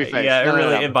that. Yeah,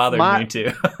 it bothered me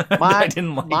too. I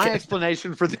didn't like my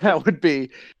explanation for that would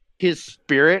be his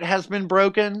spirit has been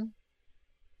broken,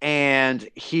 and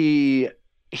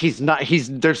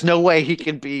there's no way he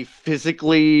can be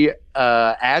physically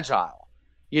agile.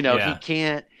 He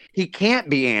can't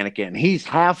be Anakin. He's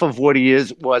half of what he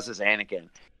was as Anakin.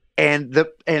 And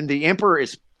the Emperor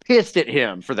is pissed at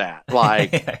him for that.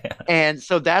 Like and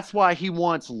so that's why he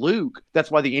wants Luke.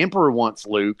 That's why the Emperor wants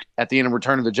Luke at the end of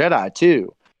Return of the Jedi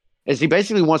too. Is he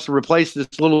basically wants to replace this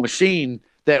little machine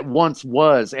that once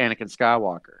was Anakin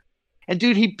Skywalker. And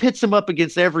dude, he pits him up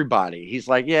against everybody. He's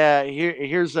like, yeah,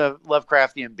 here's a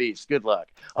Lovecraftian beast. Good luck.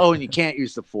 Oh, and you can't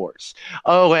use the Force.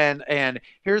 Oh, and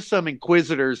here's some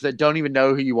Inquisitors that don't even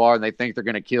know who you are and they think they're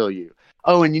going to kill you.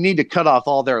 Oh, and you need to cut off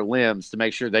all their limbs to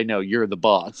make sure they know you're the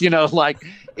boss. Like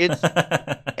it's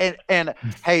and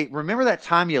hey, remember that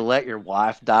time you let your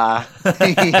wife die?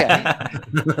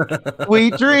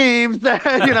 Sweet dreams.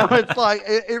 It's like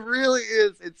it really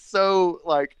is. It's so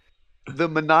like the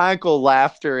maniacal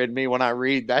laughter in me when I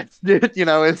read that.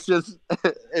 It's just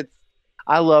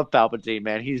I love Palpatine,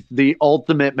 man. He's the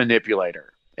ultimate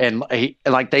manipulator, and they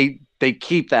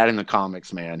keep that in the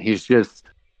comics, man. He's just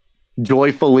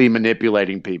joyfully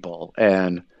manipulating people,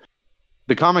 and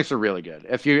the comics are really good.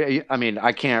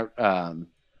 I can't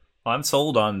I'm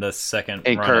sold on this second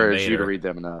encourage you to read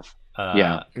them enough.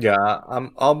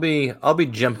 I'll be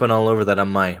jumping all over that on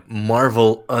my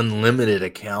Marvel Unlimited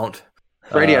account.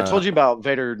 Brady, I told you about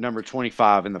Vader number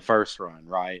 25 in the first run,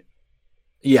 right?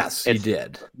 Yes, you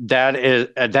did. That is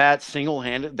that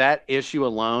single-handed, that issue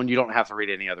alone, you don't have to read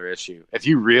any other issue. If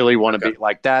you really want to be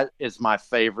like, that is my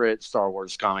favorite Star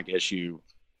Wars comic issue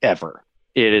ever.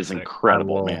 It is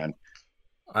incredible, man.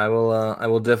 I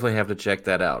will definitely have to check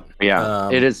that out.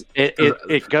 Yeah, it is.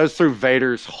 It goes through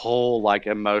Vader's whole like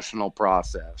emotional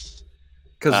process.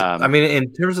 Because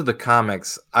in terms of the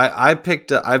comics,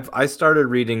 I started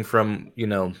reading from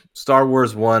Star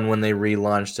Wars 1 when they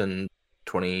relaunched in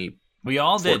 20. We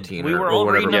all did. We were all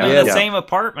reading them in the same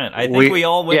apartment. I think we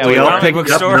all went to we the all picked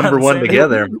up number one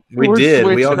together. We did.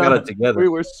 We all got it together. We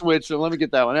were switching. Let me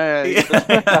get that one.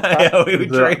 We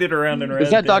traded around and around.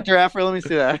 Is that Dr. Afro? Let me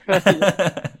see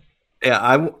that.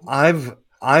 I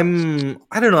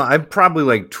don't know. I'm probably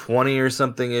like 20 or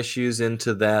something issues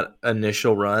into that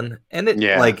initial run, and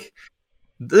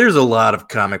there's a lot of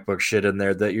comic book shit in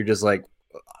there that you're just like,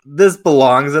 this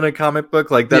belongs in a comic book.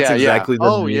 Like that's exactly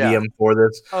the medium for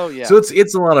this. Oh yeah. So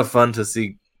it's a lot of fun to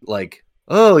see, like,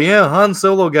 oh yeah, Han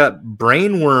Solo got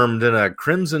brainwormed in a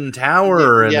Crimson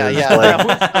Tower, and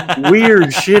like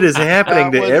weird shit is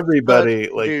happening to everybody.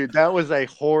 Like, dude, that was a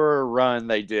horror run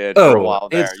they did for a while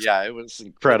there. Yeah, it was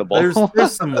incredible.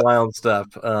 There's some wild stuff,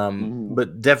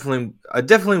 but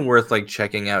definitely worth like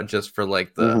checking out just for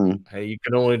like the hey, you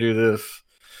can only do this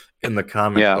in the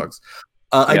comic books.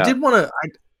 I did want to.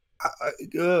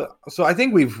 So I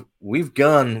think we've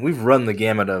run the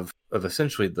gamut of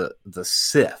essentially the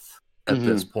Sith at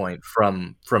this point,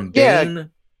 from Bane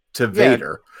to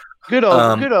Vader. Good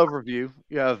overview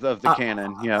of the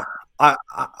canon. Yeah.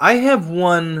 I have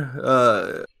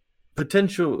one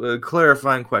potential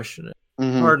clarifying question.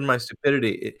 Pardon my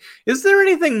stupidity. Is there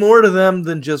anything more to them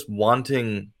than just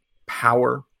wanting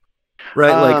power?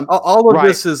 Right? Like all of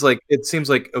this is like, it seems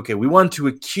like, okay, we want to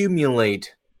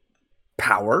accumulate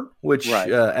power, which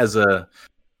as an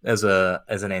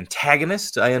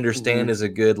antagonist, I understand is a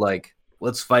good, like,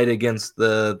 let's fight against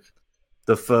the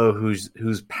foe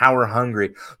who's power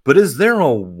hungry. But is there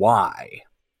a why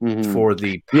for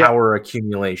the power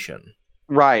accumulation?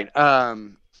 Right.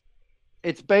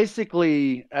 It's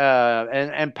basically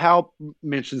and Pal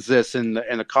mentions this in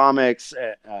the comics.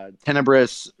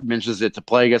 Tenebris mentions it to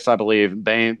Plagueis, I believe.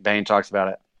 Bane talks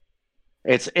about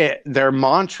it. Their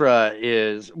mantra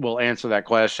will answer that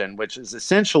question, which is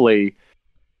essentially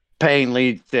pain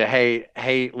leads to hate,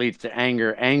 hate leads to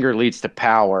anger, anger leads to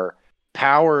power,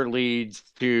 power leads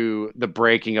to the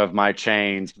breaking of my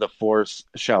chains, the Force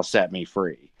shall set me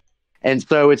free. And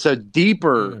so it's a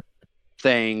deeper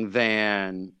thing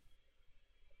than,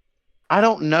 I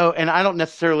don't know, and I don't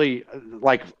necessarily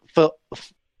like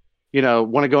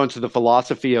want to go into the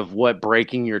philosophy of what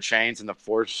breaking your chains and the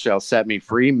Force shall set me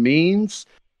free means,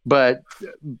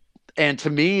 and to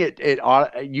me, it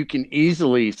you can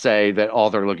easily say that all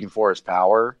they're looking for is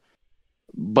power,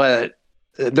 but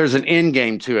there's an end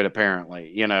game to it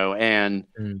apparently,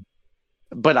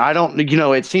 but I don't,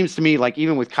 it seems to me like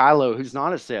even with Kylo, who's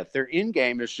not a Sith, their end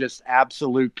game is just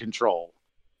absolute control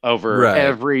over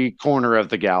every corner of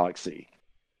the galaxy.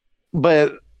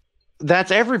 But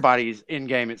that's everybody's end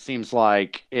game, it seems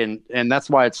like, and that's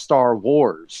why it's Star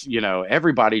Wars.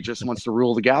 Everybody just wants to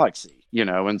rule the galaxy,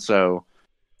 and so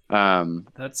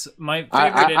that's my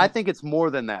favorite. I think it's more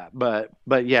than that, but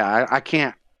yeah, I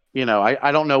can't,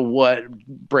 I don't know what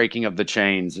breaking of the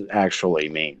chains actually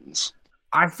means.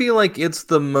 I feel like it's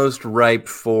the most ripe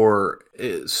for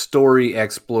story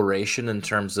exploration in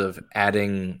terms of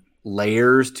adding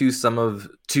layers to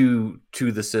to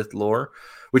the Sith lore,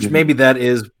 which maybe that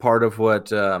is part of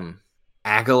what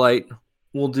Acolyte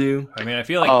will do. I mean, I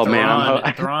feel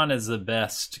like Thrawn is the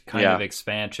best kind of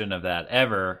expansion of that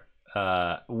ever,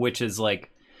 which is like,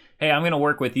 hey, I'm going to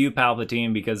work with you,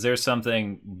 Palpatine, because there's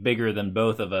something bigger than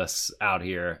both of us out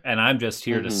here, and I'm just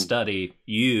here to study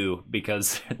you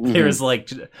because there's like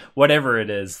whatever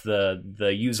it is, the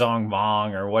Yuzong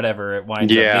Vong or whatever it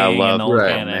winds up being in the old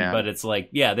canon, but it's like,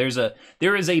 there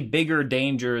is a bigger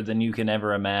danger than you can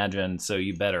ever imagine, so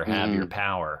you better have your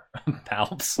power,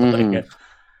 Palps.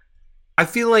 I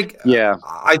feel like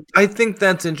I think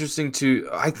that's interesting too.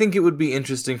 I think it would be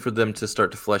interesting for them to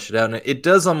start to flesh it out, and it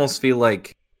does almost feel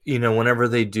like, whenever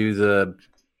they do the,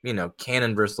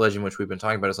 canon versus legend, which we've been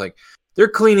talking about, it's like they're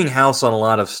cleaning house on a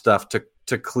lot of stuff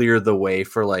to clear the way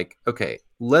for, like, okay,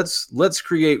 let's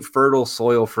create fertile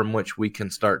soil from which we can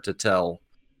start to tell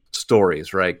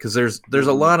stories, right? Because there's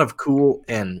a lot of cool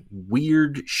and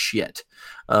weird shit.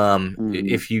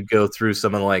 If you go through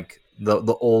some of like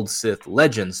the old Sith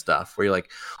legend stuff, where you're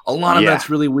like, a lot of that's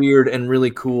really weird and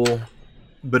really cool,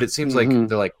 but it seems like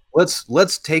they're like,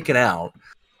 let's take it out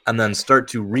and then start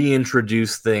to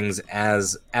reintroduce things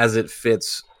as it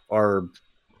fits our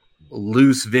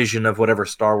loose vision of whatever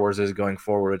Star Wars is going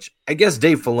forward, which I guess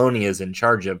Dave Filoni is in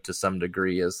charge of to some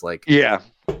degree, as like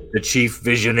the chief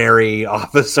visionary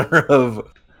officer of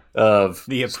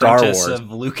the Star apprentice Wars.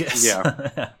 Of Lucas.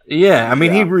 I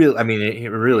mean, he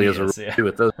really is a real do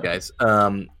with those guys.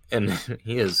 And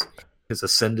he has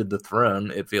ascended the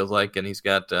throne, it feels like, and he's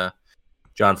got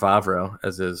Jon Favreau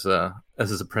as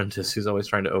his apprentice, who's always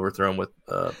trying to overthrow him with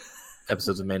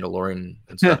episodes of Mandalorian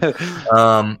and stuff.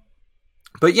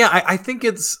 But yeah, I think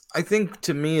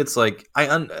to me it's like I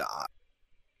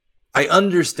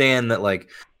understand that, like,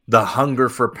 the hunger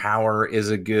for power is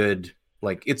a good,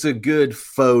 like, it's a good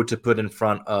foe to put in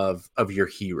front of your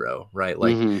hero, right?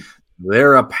 Like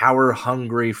they're a power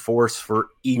hungry force for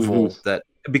evil that,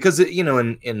 because it,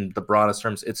 in the broadest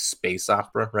terms, it's space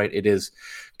opera, right? It is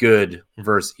good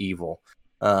versus evil.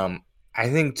 I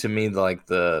think to me,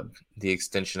 the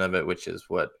extension of it, which is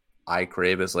what I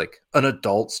crave as like an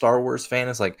adult Star Wars fan,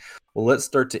 is like, well, let's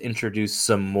start to introduce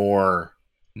some more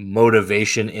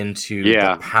motivation into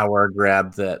the power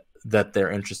grab that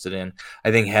they're interested in.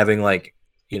 I think having like,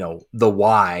 you know, the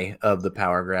why of the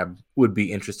power grab would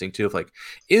be interesting too. If like,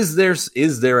 is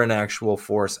there an actual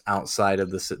force outside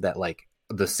of the that like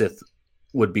the Sith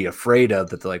would be afraid of,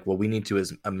 that they're like, well, we need to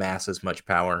amass as much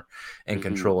power and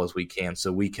control as we can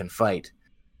so we can fight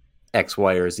X,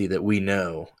 Y, or Z that we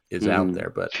know is out there.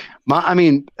 But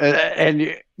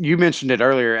and you mentioned it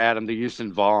earlier, Adam, the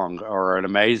Yuuzhan Vong are an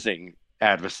amazing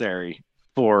adversary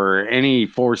for any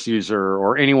Force user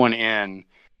or anyone in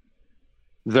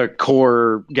the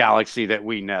core galaxy that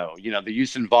we know. You know, the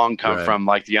Yuuzhan Vong come from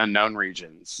like the unknown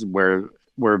regions where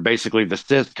basically the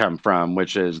Sith come from,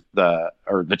 which is the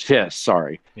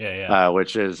Chiss,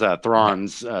 which is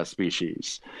Thrawn's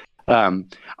species.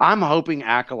 I'm hoping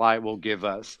Acolyte will give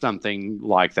us something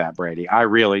like that, Brady. I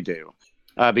really do.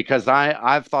 Because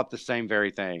I've thought the same very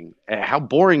thing. How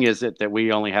boring is it that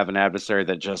we only have an adversary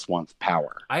that just wants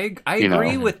power? I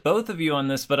agree with both of you on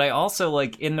this, but I also,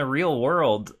 like, in the real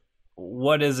world,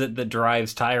 what is it that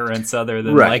drives tyrants other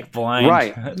than like blind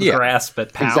grasp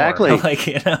at power? Exactly. Like,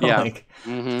 you know,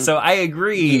 so I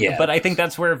agree, but I think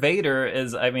that's where Vader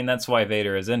is. I mean, that's why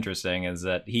Vader is interesting, is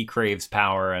that he craves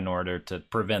power in order to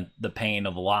prevent the pain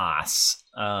of loss.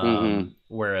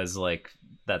 Whereas, like,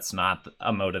 that's not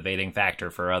a motivating factor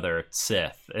for other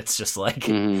Sith. It's just like,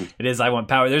 it is, I want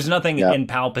power. There's nothing in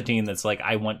Palpatine that's like,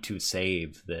 I want to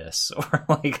save this, or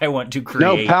like, I want to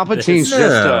create Palpatine's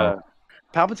just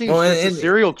Palpatine's just a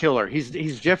serial killer.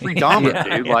 He's Jeffrey Dahmer,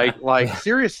 dude. Like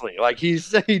seriously, like he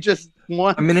just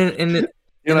wants. I mean,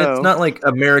 it's not like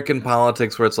American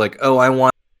politics where it's like, oh, I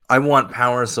want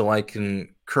power so I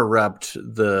can corrupt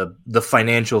the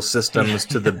financial systems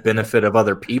to the benefit of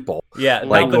other people.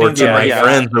 Like, or to my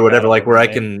friends or whatever. Like, where I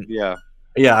can,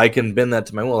 I can bend that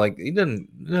to my will. Like, he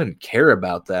didn't care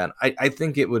about that. I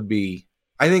think it would be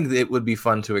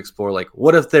fun to explore. Like,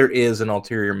 what if there is an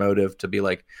ulterior motive to be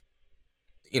like,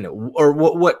 you know, or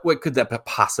what could that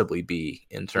possibly be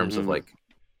in terms of like,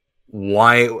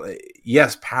 why?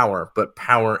 Yes, power, but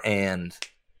power and,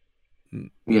 you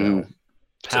know,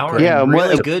 power and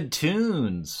really good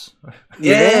tunes.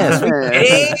 Yeah.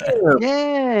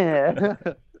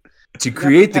 To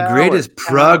create the greatest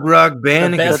prog rock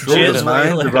band and control the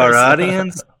minds of our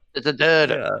audience.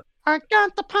 I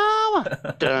got the power.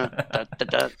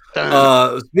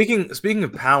 Speaking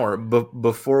of power,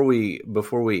 before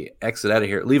we exit out of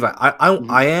here, Levi,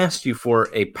 I asked you for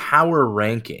a power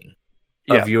ranking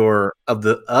of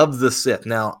the Sith.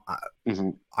 Now,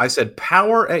 I said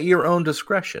power at your own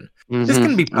discretion. This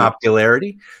can be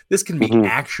popularity. This can be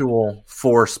actual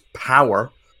force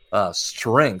power,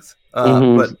 strength.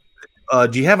 But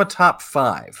do you have a top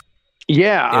 5?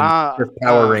 Yeah, in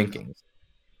power rankings.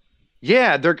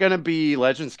 Yeah, they're going to be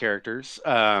Legends characters.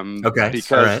 Okay,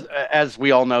 because as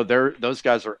we all know, those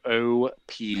guys are OP.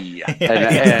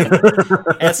 And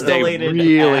escalated. They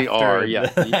really are.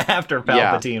 After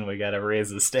Palpatine, we got to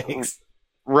raise the stakes.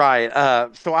 Right.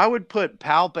 So I would put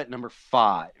Palp at number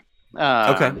 5.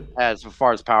 As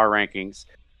far as power rankings,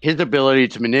 his ability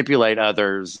to manipulate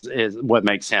others is what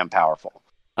makes him powerful.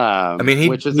 I mean, he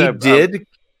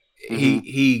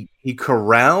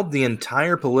corralled the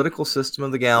entire political system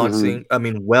of the galaxy. I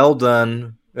mean, well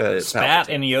done. Spat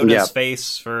in Yoda's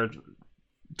face for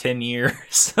 10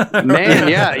 years. Man,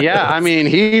 yeah. I mean,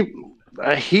 he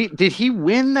did he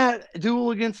win that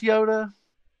duel against Yoda?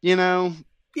 You know?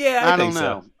 Yeah, I don't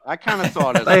know. I kind of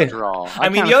thought it as a draw. I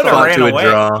mean, Yoda ran away.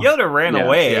 Yoda ran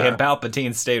away, and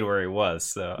Palpatine stayed where he was.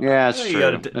 So yeah, that's true.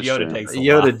 Yoda takes.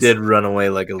 Yoda did run away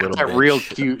like a little. That real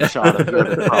cute shot of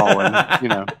Yoda crawling. You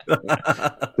know,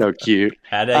 so cute.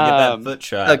 Had to get that foot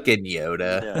shot. Fucking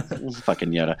Yoda. Yeah,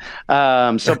 fucking Yoda.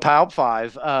 So Palp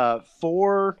 5,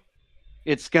 4.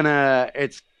 It's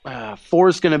 4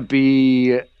 is gonna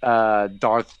be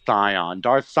Darth Sion.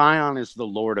 Darth Sion is the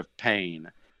Lord of Pain.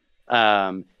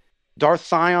 Darth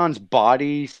Sion's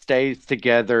body stays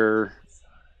together.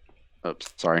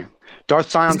 Oops, sorry. Darth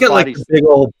Sion's body, like a big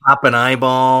old popping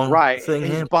eyeball. Right.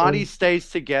 His body stays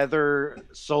together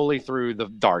solely through the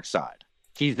dark side.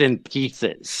 He's in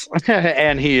pieces.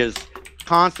 And he is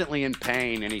constantly in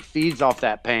pain, and he feeds off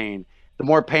that pain. The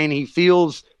more pain he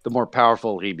feels, the more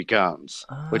powerful he becomes,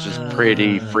 which is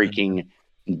pretty freaking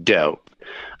dope.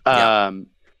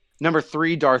 Number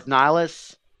 3, Darth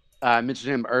Nihilus. I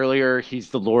mentioned him earlier.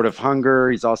 He's the Lord of Hunger.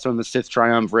 He's also in the Sith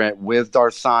Triumvirate with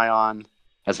Darth Sion,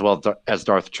 as well as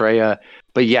Darth Treya.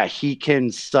 But yeah, he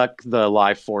can suck the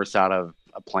life force out of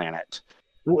a planet.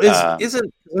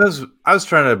 Isn't I was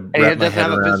trying to wrap my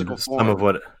head around some of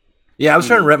what. Yeah, I was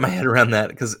trying to wrap my head around that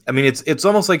because I mean it's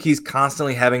almost like he's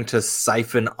constantly having to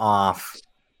siphon off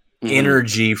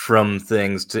energy from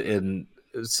things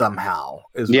somehow.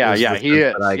 He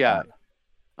is.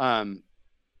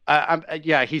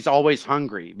 He's always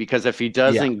hungry because if he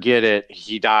doesn't get it,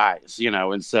 he dies.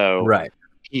 And so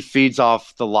he feeds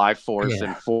off the life force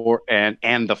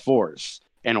and the force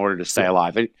in order to stay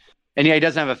alive. And he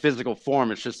doesn't have a physical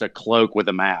form; it's just a cloak with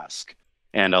a mask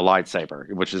and a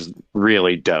lightsaber, which is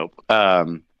really dope.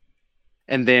 And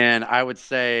then I would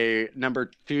say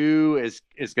number 2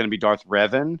 is going to be Darth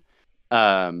Revan.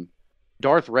 Darth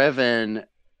Revan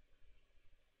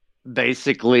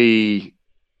basically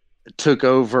took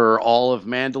over all of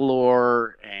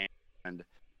Mandalore and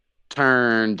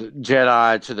turned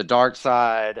Jedi to the dark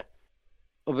side.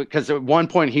 Because at one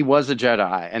point he was a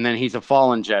Jedi, and then he's a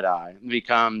fallen Jedi. He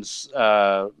becomes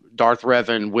Darth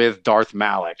Revan with Darth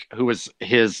Malak, who was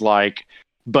his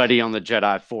buddy on the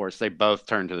Jedi Force. They both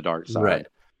turned to the dark side, right?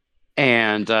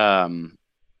 And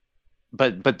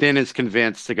but then is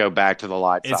convinced to go back to the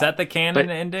light side. Is that the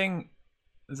canon ending?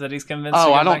 Is that he's convinced?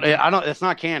 Oh, I don't. It's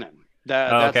not canon.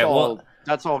 That's all. Well,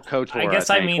 that's all KOTOR. I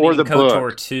guess I mean in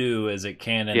KOTOR 2, is it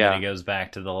canon that he goes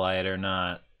back to the light or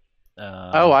not?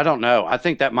 I don't know. I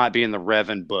think that might be in the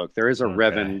Revan book. There is a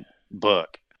Revan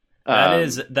book.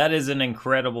 That is an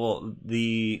incredible.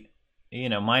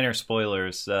 Minor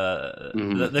spoilers.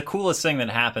 The coolest thing that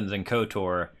happens in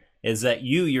KOTOR is that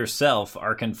you yourself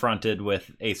are confronted with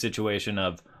a situation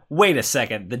of, wait a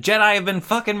second, the Jedi have been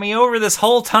fucking me over this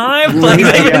whole time? Maybe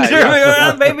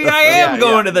I am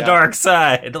going to the dark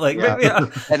side.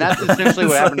 And that's essentially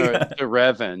what happened to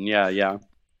Revan. Yeah.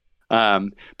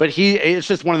 But it's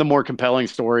just one of the more compelling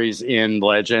stories in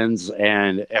Legends,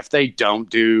 and if they don't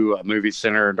do a movie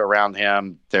centered around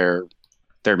him, they're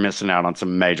missing out on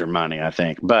some major money, I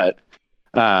think. But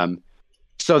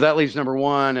so that leaves number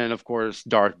 1, and of course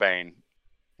Darth Bane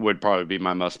would probably be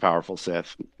my most powerful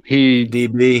Sith.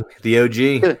 DB, the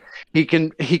OG.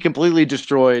 He completely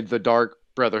destroyed the Dark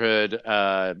Brotherhood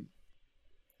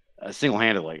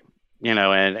single-handedly,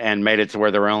 and made it to where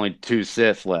there were only 2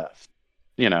 Sith left.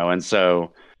 And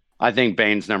so I think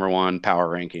Bane's number 1 power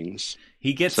rankings.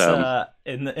 He gets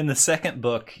in the second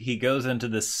book, he goes into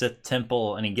the Sith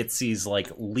temple and he gets these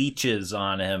leeches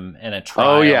on him in a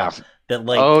trial.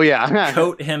 That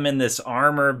coat him in this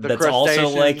armor that's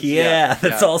also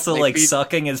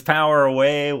sucking his power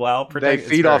away while protecting.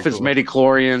 They feed off his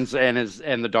midichlorians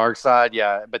and the dark side,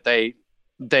 but they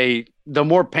the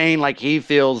more pain he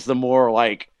feels, the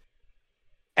more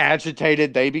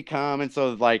agitated they become, and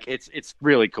so it's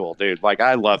really cool, dude.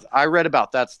 I read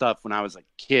about that stuff when I was a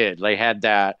kid. They had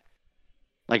that,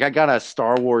 I got a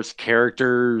Star Wars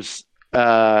characters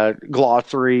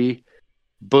glossary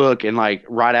book, and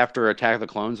right after Attack of the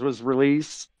Clones was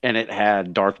released, and it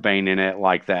had Darth Bane in it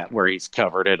that, where he's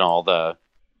covered in all the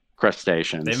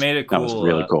crustaceans. They made it cool. That was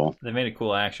really cool. They made a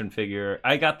cool action figure.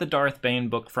 I got the Darth Bane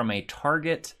book from a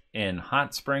Target in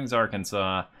Hot Springs,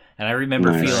 Arkansas. And I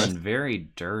remember feeling very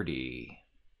dirty.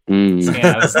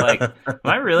 I was like, am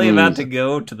I really about to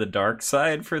go to the dark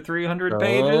side for 300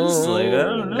 pages? I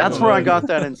don't know. That's where I got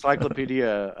that encyclopedia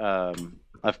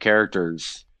of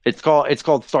characters. It's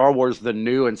called Star Wars, the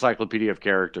New Encyclopedia of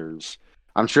Characters.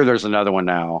 I'm sure there's another one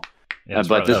now.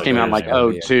 But this came out in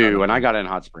 2002, and I got it in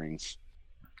Hot Springs.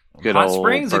 Hot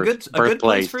Springs, a good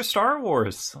place for Star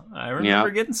Wars. I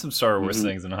remember getting some Star Wars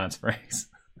things in Hot Springs.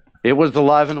 It was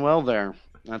alive and well there.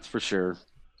 That's for sure.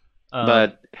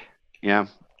 But yeah.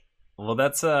 Well,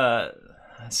 that's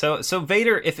so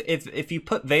Vader. If you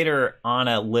put Vader on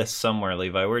a list somewhere,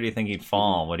 Levi, where do you think he'd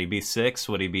fall? Would he be 6?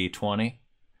 Would he be 20?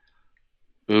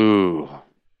 Ooh.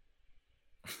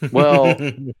 Well,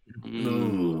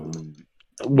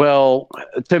 well,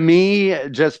 to me,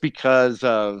 just because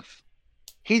of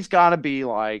he's got to be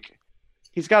right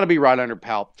under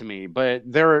Palp to me. But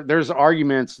there's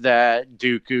arguments that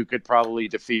Dooku could probably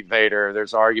defeat Vader.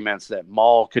 There's arguments that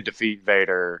Maul could defeat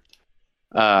Vader.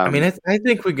 I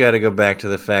think we got to go back to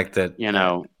the fact that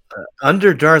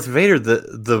under Darth Vader,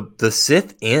 the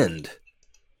Sith end,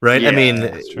 right? Yeah,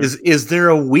 is there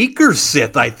a weaker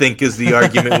Sith? I think is the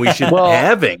argument we should be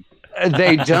having.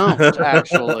 They don't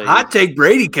actually. Hot take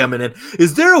Brady coming in.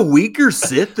 Is there a weaker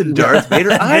Sith than Darth Vader?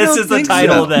 This is the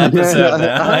title of the episode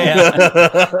now.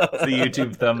 It's the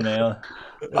YouTube thumbnail.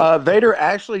 Vader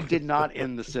actually did not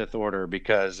end the Sith Order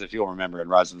because, if you'll remember, in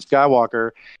Rise of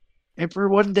Skywalker, Emperor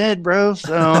wasn't dead, bro.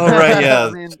 So, right,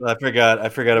 yeah, I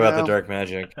forgot about the dark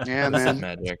magic. Yeah, the man. Sith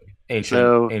magic,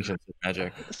 ancient Sith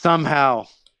magic. Somehow,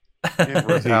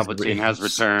 Emperor Palpatine has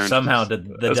returned. Somehow the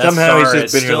Death Star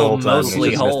is still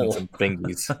mostly whole.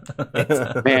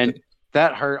 Man,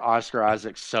 that hurt Oscar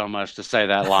Isaac so much to say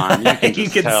that line. You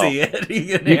can tell. See it.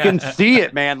 You can see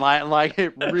it, man. Like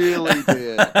it really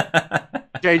did.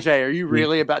 JJ, are you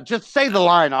really about? Just say the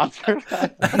line, Oscar. He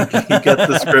got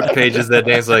the script pages that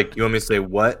day. He's like, "You want me to say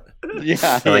what?"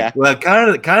 Yeah. Well,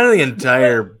 kind of the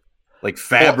entire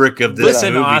fabric of this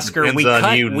movie Oscar, depends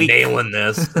on you nailing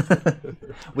this.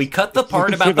 We cut the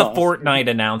part about the Fortnite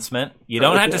announcement. You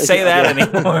don't have to say that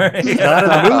anymore. It's not in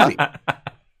the movie.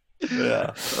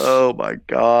 Yeah. Oh my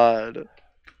God.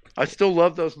 I still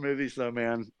love those movies though,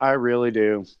 man. I really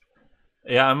do.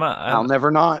 Yeah, I'll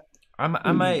never not.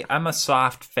 I'm a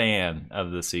soft fan of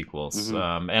the sequels,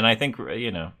 and I think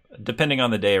depending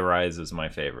on the day, Rise is my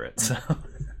favorite. So.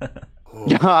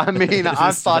 Yeah, I mean,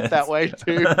 I've thought that way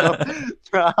too.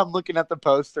 I'm looking at the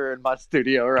poster in my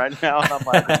studio right now, and I'm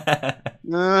like,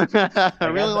 I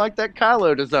really like that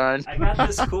Kylo design. I got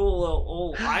this cool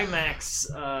old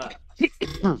IMAX.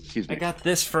 Excuse me. I got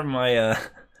this from my.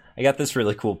 I got this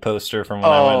really cool poster from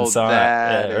when I went and saw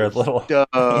it. Or little. Dope.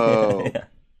 Yeah.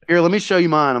 Here, let me show you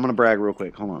mine. I'm going to brag real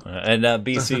quick. Hold on. And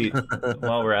BC,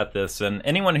 while we're at this, and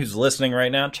anyone who's listening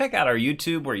right now, check out our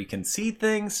YouTube where you can see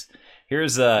things.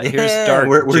 Here's Darth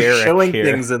we're Jarek showing here.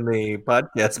 things in the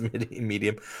podcast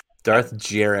medium. Darth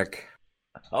Jarek.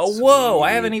 Oh, whoa!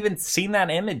 I haven't even seen that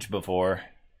image before.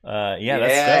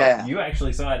 That's dope. You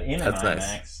actually saw it in an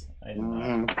IMAX.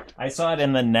 Nice. I saw it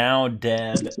in the now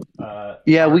dead.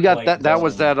 We got that. That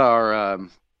was at our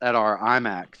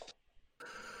IMAX.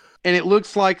 And it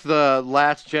looks like the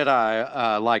Last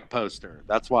Jedi poster.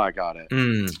 That's why I got it.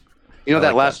 You know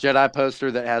that Last Jedi poster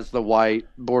that has the white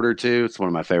border too? It's one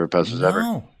of my favorite posters ever.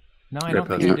 No, I don't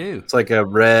think I do. It's like a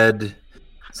red.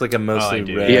 It's like a mostly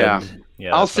red. Yeah.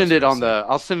 I'll send it on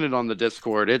the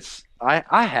Discord.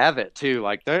 I have it too.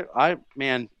 Like I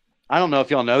don't know if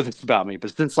y'all know this about me,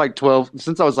 but since I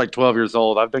was 12 years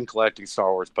old, I've been collecting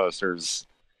Star Wars posters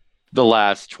the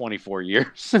last 24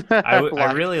 years.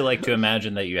 I really like to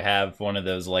imagine that you have one of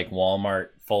those Walmart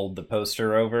fold the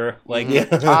poster over. I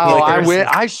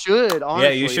should. Honestly.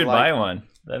 Yeah, you should buy one.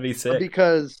 That'd be sick.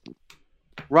 Because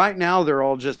right now they're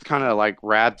all just kind of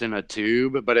wrapped in a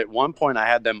tube. But at one point I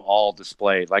had them all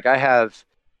displayed. I have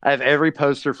every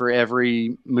poster for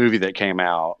every movie that came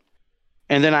out,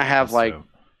 and then I have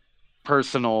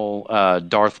personal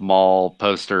Darth Maul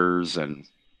posters and.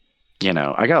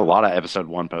 I got a lot of episode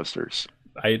 1 posters.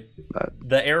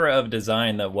 The era of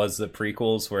design that was the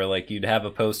prequels where you'd have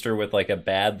a poster with a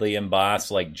badly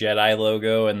embossed Jedi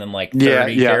logo and then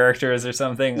 30 characters or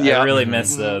something. Yeah. I really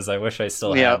miss those. I wish I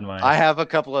still had mine. I have a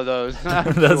couple of those.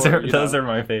 Those are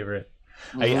my favorite.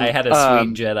 I had a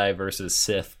sweet Jedi versus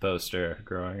Sith poster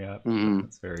growing up.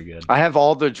 It's very good. I have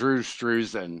all the Drew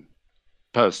Struzan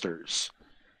posters.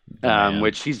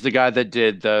 Which he's the guy that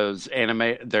did those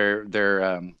their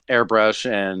airbrush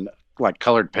and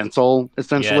colored pencil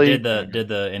essentially. Yeah, did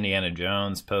the Indiana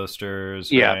Jones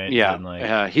posters. Yeah, right?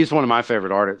 yeah. He's one of my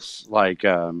favorite artists.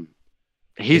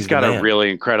 He's got a really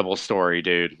incredible story,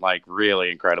 dude.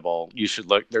 Really incredible. You should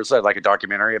look. There's a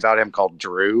documentary about him called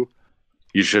Drew.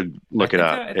 You should look it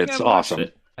up. It's awesome.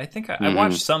 I think I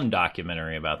watched some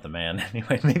documentary about the man.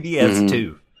 Anyway, maybe he has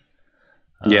two.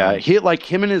 Yeah,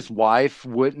 him and his wife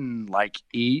wouldn't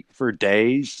eat for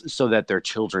days so that their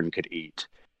children could eat.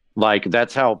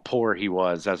 That's how poor he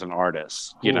was as an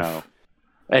artist, you know.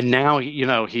 And now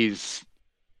he's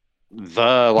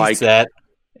the set.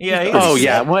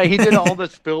 Yeah. Well, he did all the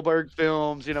Spielberg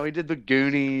films. He did the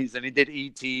Goonies and he did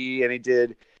E.T. and he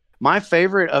did. My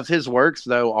favorite of his works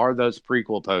though are those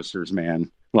prequel posters,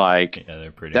 man.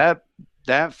 They're pretty.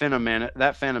 That Phantom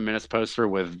Menace poster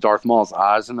with Darth Maul's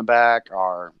eyes in the back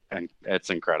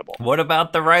it's incredible. What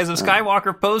about the Rise of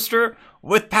Skywalker poster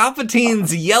with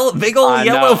Palpatine's big old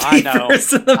yellow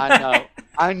papers in the back? I know.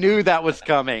 I knew that was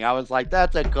coming. I was like,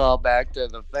 that's a callback to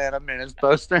the Phantom Menace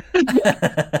poster.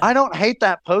 I don't hate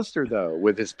that poster though,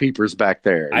 with his peepers back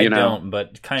there. I don't,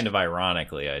 but kind of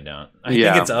ironically, I don't. I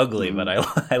think it's ugly, but I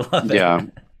love it. Yeah.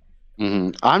 Mm-hmm.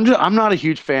 I'm not a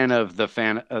huge fan of the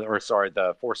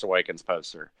Force Awakens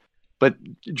poster, but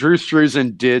Drew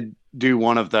Struzan did do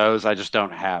one of those. I just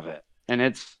don't have it, and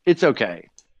it's okay,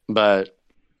 but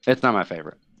it's not my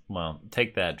favorite. Well,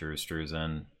 take that, Drew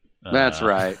Struzan. That's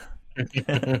right.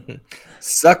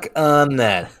 Suck on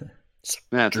that.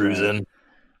 That's Struzan. Right.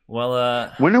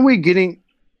 Well, when are we getting?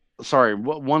 Sorry,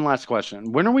 one last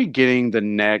question. When are we getting the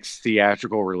next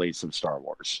theatrical release of Star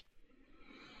Wars?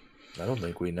 I don't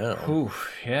think we know. Ooh,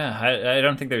 yeah, I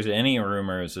don't think there's any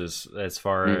rumors as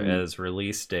far as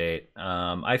release date.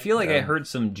 I feel like I heard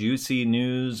some juicy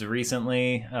news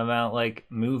recently about like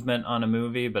movement on a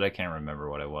movie, but I can't remember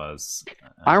what it was.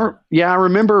 I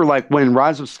remember like when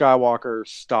Rise of Skywalker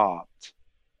stopped.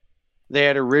 They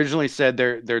had originally said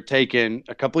they're taking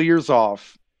a couple of years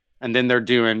off, and then they're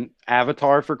doing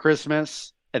Avatar for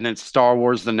Christmas, and then Star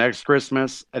Wars the next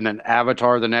Christmas, and then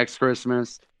Avatar the next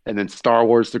Christmas, and then Star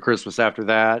Wars the Christmas after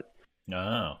that,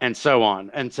 and so on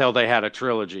until they had a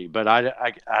trilogy. But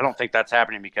I don't think that's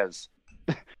happening because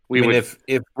we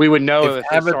would know if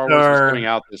Avatar, Star Wars was coming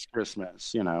out this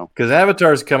Christmas, you know, because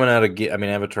Avatar's coming out again. I mean,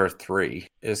 Avatar 3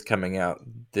 is coming out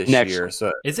this year.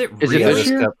 So is it really? This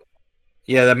year?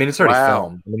 Yeah, I mean it's already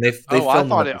filmed. I mean they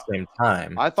filmed it at the same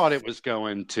time. I thought it was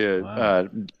going to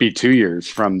be 2 years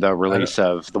from the release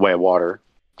of The Way of Water.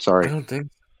 Sorry, I don't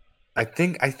think. I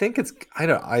think it's.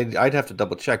 I'd have to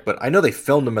double check, but I know they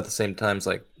filmed them at the same times,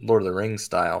 like Lord of the Rings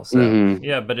style. So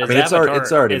yeah, but Avatar,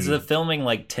 it's already is the filming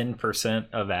like 10%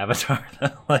 of Avatar,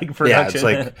 like production? Yeah, it's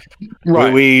like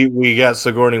right. We got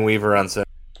Sigourney Weaver on set,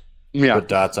 put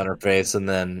dots on her face, and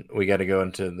then we got to go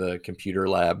into the computer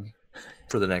lab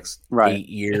for the next 8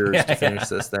 years to finish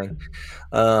this thing.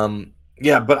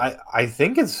 But I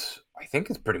think it's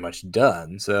pretty much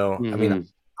done. So I mean,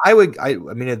 I would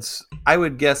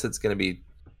guess it's going to be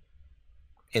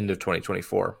end of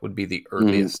 2024 would be the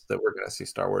earliest that we're going to see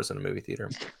Star Wars in a movie theater.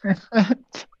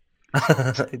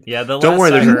 Yeah, don't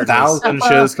worry, there's 1,000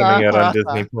 shows coming out on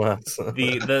Disney Plus.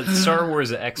 the Star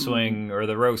Wars X-Wing or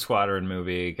the Rogue Squadron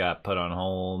movie got put on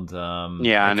hold. I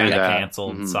knew that.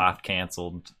 Canceled, soft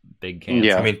canceled, big cancel.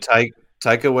 Yeah, I mean Taika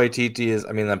Waititi is.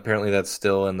 I mean, apparently that's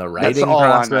still in the writing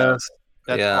process.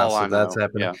 That's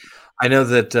happening. Yeah. I know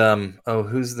that.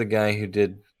 Who's the guy who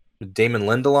did Damon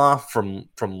Lindelof from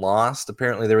Lost?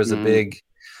 Apparently, there was a big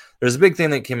thing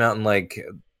that came out in like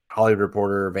Hollywood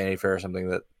Reporter or Vanity Fair or something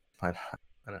that. I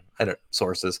don't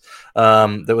sources.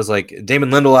 That was like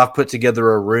Damon Lindelof put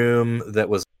together a room that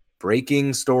was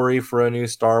breaking story for a new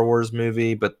Star Wars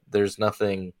movie, but there's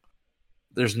nothing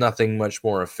much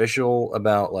more official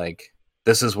about like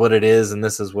this is what it is and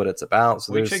this is what it's about.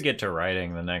 So we should get to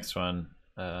writing the next one.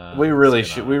 We really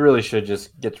should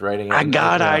just get to writing. I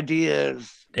got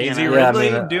ideas. Daisy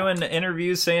Ridley doing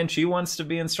interviews saying she wants to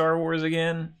be in Star Wars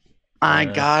again. I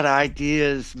got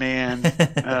ideas, man.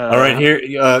 All right, here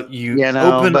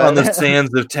open on the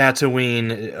sands of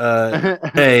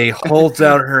Tatooine. Faye holds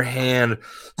out her hand,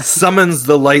 summons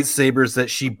the lightsabers that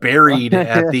she buried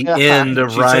at the end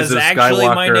of Rise of Skywalker. Actually,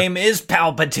 my name is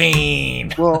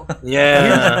Palpatine. Well,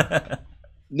 yeah.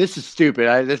 This is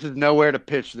stupid. This is nowhere to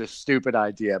pitch this stupid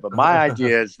idea, but my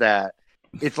idea is that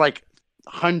it's like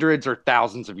hundreds or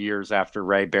thousands of years after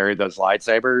Rey buried those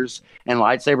lightsabers, and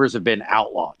lightsabers have been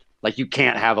outlawed. Like you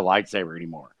can't have a lightsaber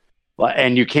anymore,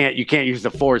 and you can't use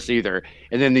the Force either.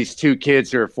 And then these two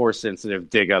kids who are Force sensitive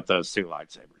dig up those two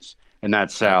lightsabers, and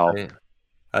that's how.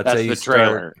 That's the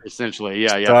trailer, essentially.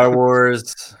 Yeah, Star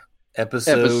Wars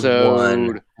Episode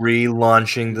 1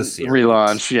 relaunching the series.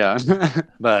 Relaunch, yeah.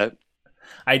 But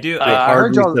I do. I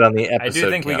do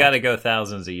think we got to go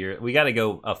thousands a year. We got to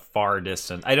go a far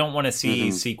distance. I don't want to see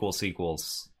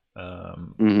sequels.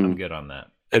 I'm good on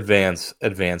that. Advance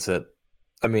it.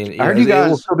 I mean, it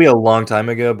will still be a long time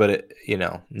ago, but it,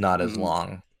 not as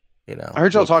long. I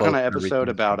heard y'all talk on an episode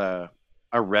about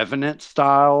a Revenant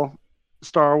style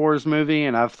Star Wars movie,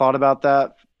 and I've thought about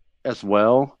that as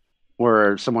well,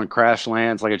 where someone crash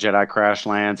lands, like a Jedi crash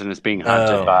lands, and is being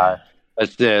hunted by a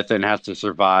Sith and has to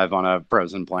survive on a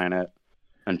frozen planet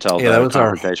until the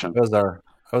confrontation. That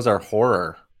was our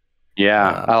horror.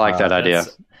 Yeah, I like that idea.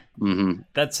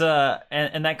 That's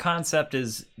and that concept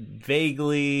is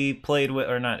vaguely played with,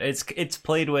 or not. It's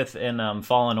played with in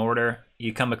Fallen Order.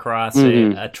 You come across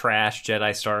a trash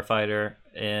Jedi starfighter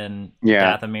in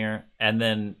Dathomir, and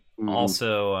then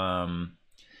also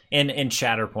in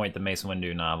Shatterpoint, the Mace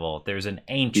Windu novel, there's an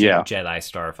ancient Jedi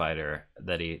starfighter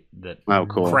that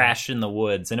crashed in the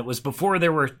woods, and it was before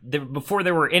there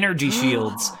were energy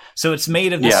shields. So it's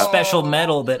made of this special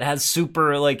metal that has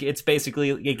super, like, it's basically,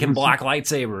 it can block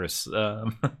lightsabers.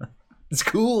 It's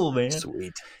cool, man.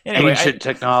 Sweet. Anyway, ancient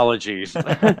technologies.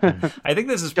 I think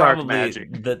this is probably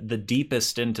the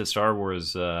deepest into Star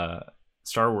Wars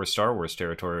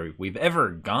territory we've ever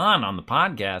gone on the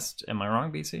podcast. Am I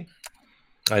wrong, BC?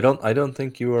 I don't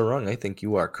think you are wrong. I think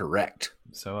you are correct.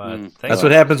 So that's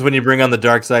what happens when you bring on the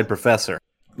dark side professor.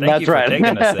 Thank you for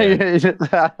taking us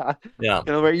there. Yeah.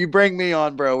 Where you bring me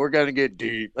on, bro, we're gonna get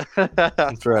deep.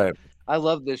 That's right. I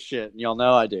love this shit, and y'all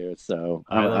know I do. So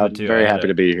I'm very happy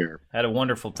to be here. Had a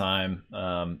wonderful time,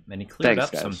 and he cleared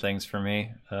up some things for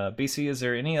me. BC, is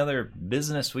there any other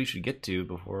business we should get to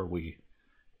before we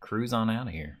cruise on out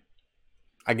of here?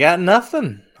 I got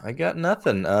nothing.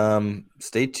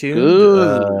 Stay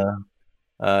tuned.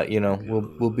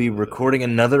 We'll be recording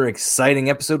another exciting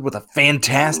episode with a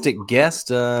fantastic guest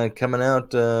coming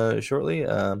out shortly.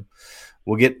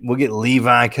 We'll get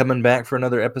Levi coming back for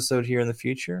another episode here in the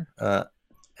future.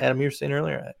 Adam, you were saying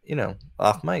earlier,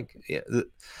 off mic,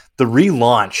 the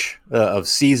relaunch of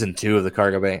season 2 of the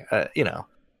Cargo Bay.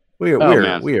 We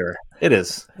are. It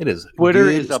is. Twitter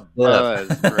is a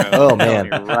buzz, bro. Oh man,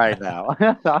 right now.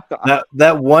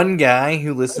 that one guy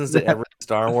who listens to every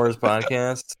Star Wars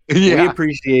podcast. Yeah. We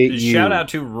appreciate you. Shout out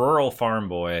to Rural Farm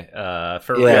Boy.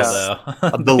 For real though,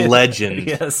 the legend.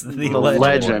 Yes, the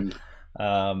legend.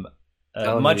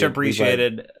 Much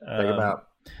appreciated.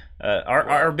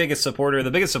 Our biggest supporter, the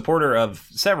biggest supporter of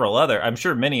several other, I'm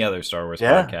sure many other Star Wars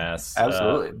podcasts.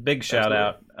 Absolutely. Big shout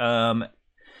out.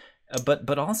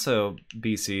 But also,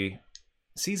 BC,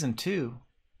 season 2,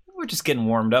 we're just getting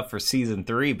warmed up for season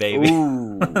 3, baby.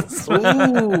 Ooh,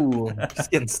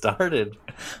 just getting started.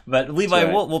 But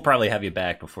Levi, we'll probably have you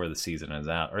back before the season is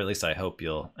out, or at least I hope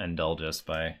you'll indulge us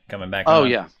by coming back. Oh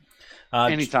yeah,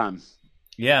 anytime.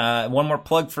 Yeah, one more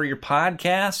plug for your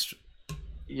podcast.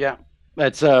 Yeah,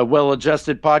 that's a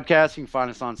Well-Adjusted Podcast. You can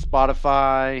find us on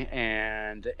Spotify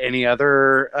and any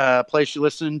other place you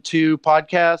listen to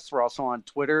podcasts. We're also on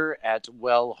Twitter at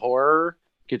Well Horror.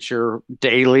 Get your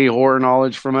daily horror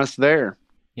knowledge from us there.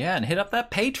 Yeah, and hit up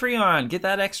that Patreon. Get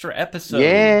that extra episode.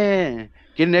 Yeah,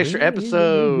 get an extra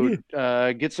episode.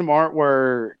 Get some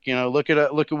artwork. Look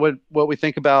at what we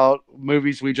think about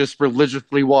movies we just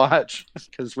religiously watch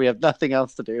because we have nothing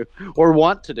else to do or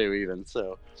want to do even.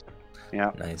 So,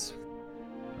 yeah, nice.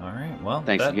 All right. Well,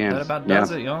 thanks again. That about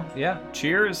does it, y'all. Yeah.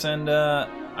 Cheers, and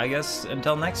I guess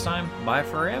until next time, bye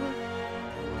forever.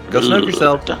 Go smoke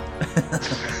yourself.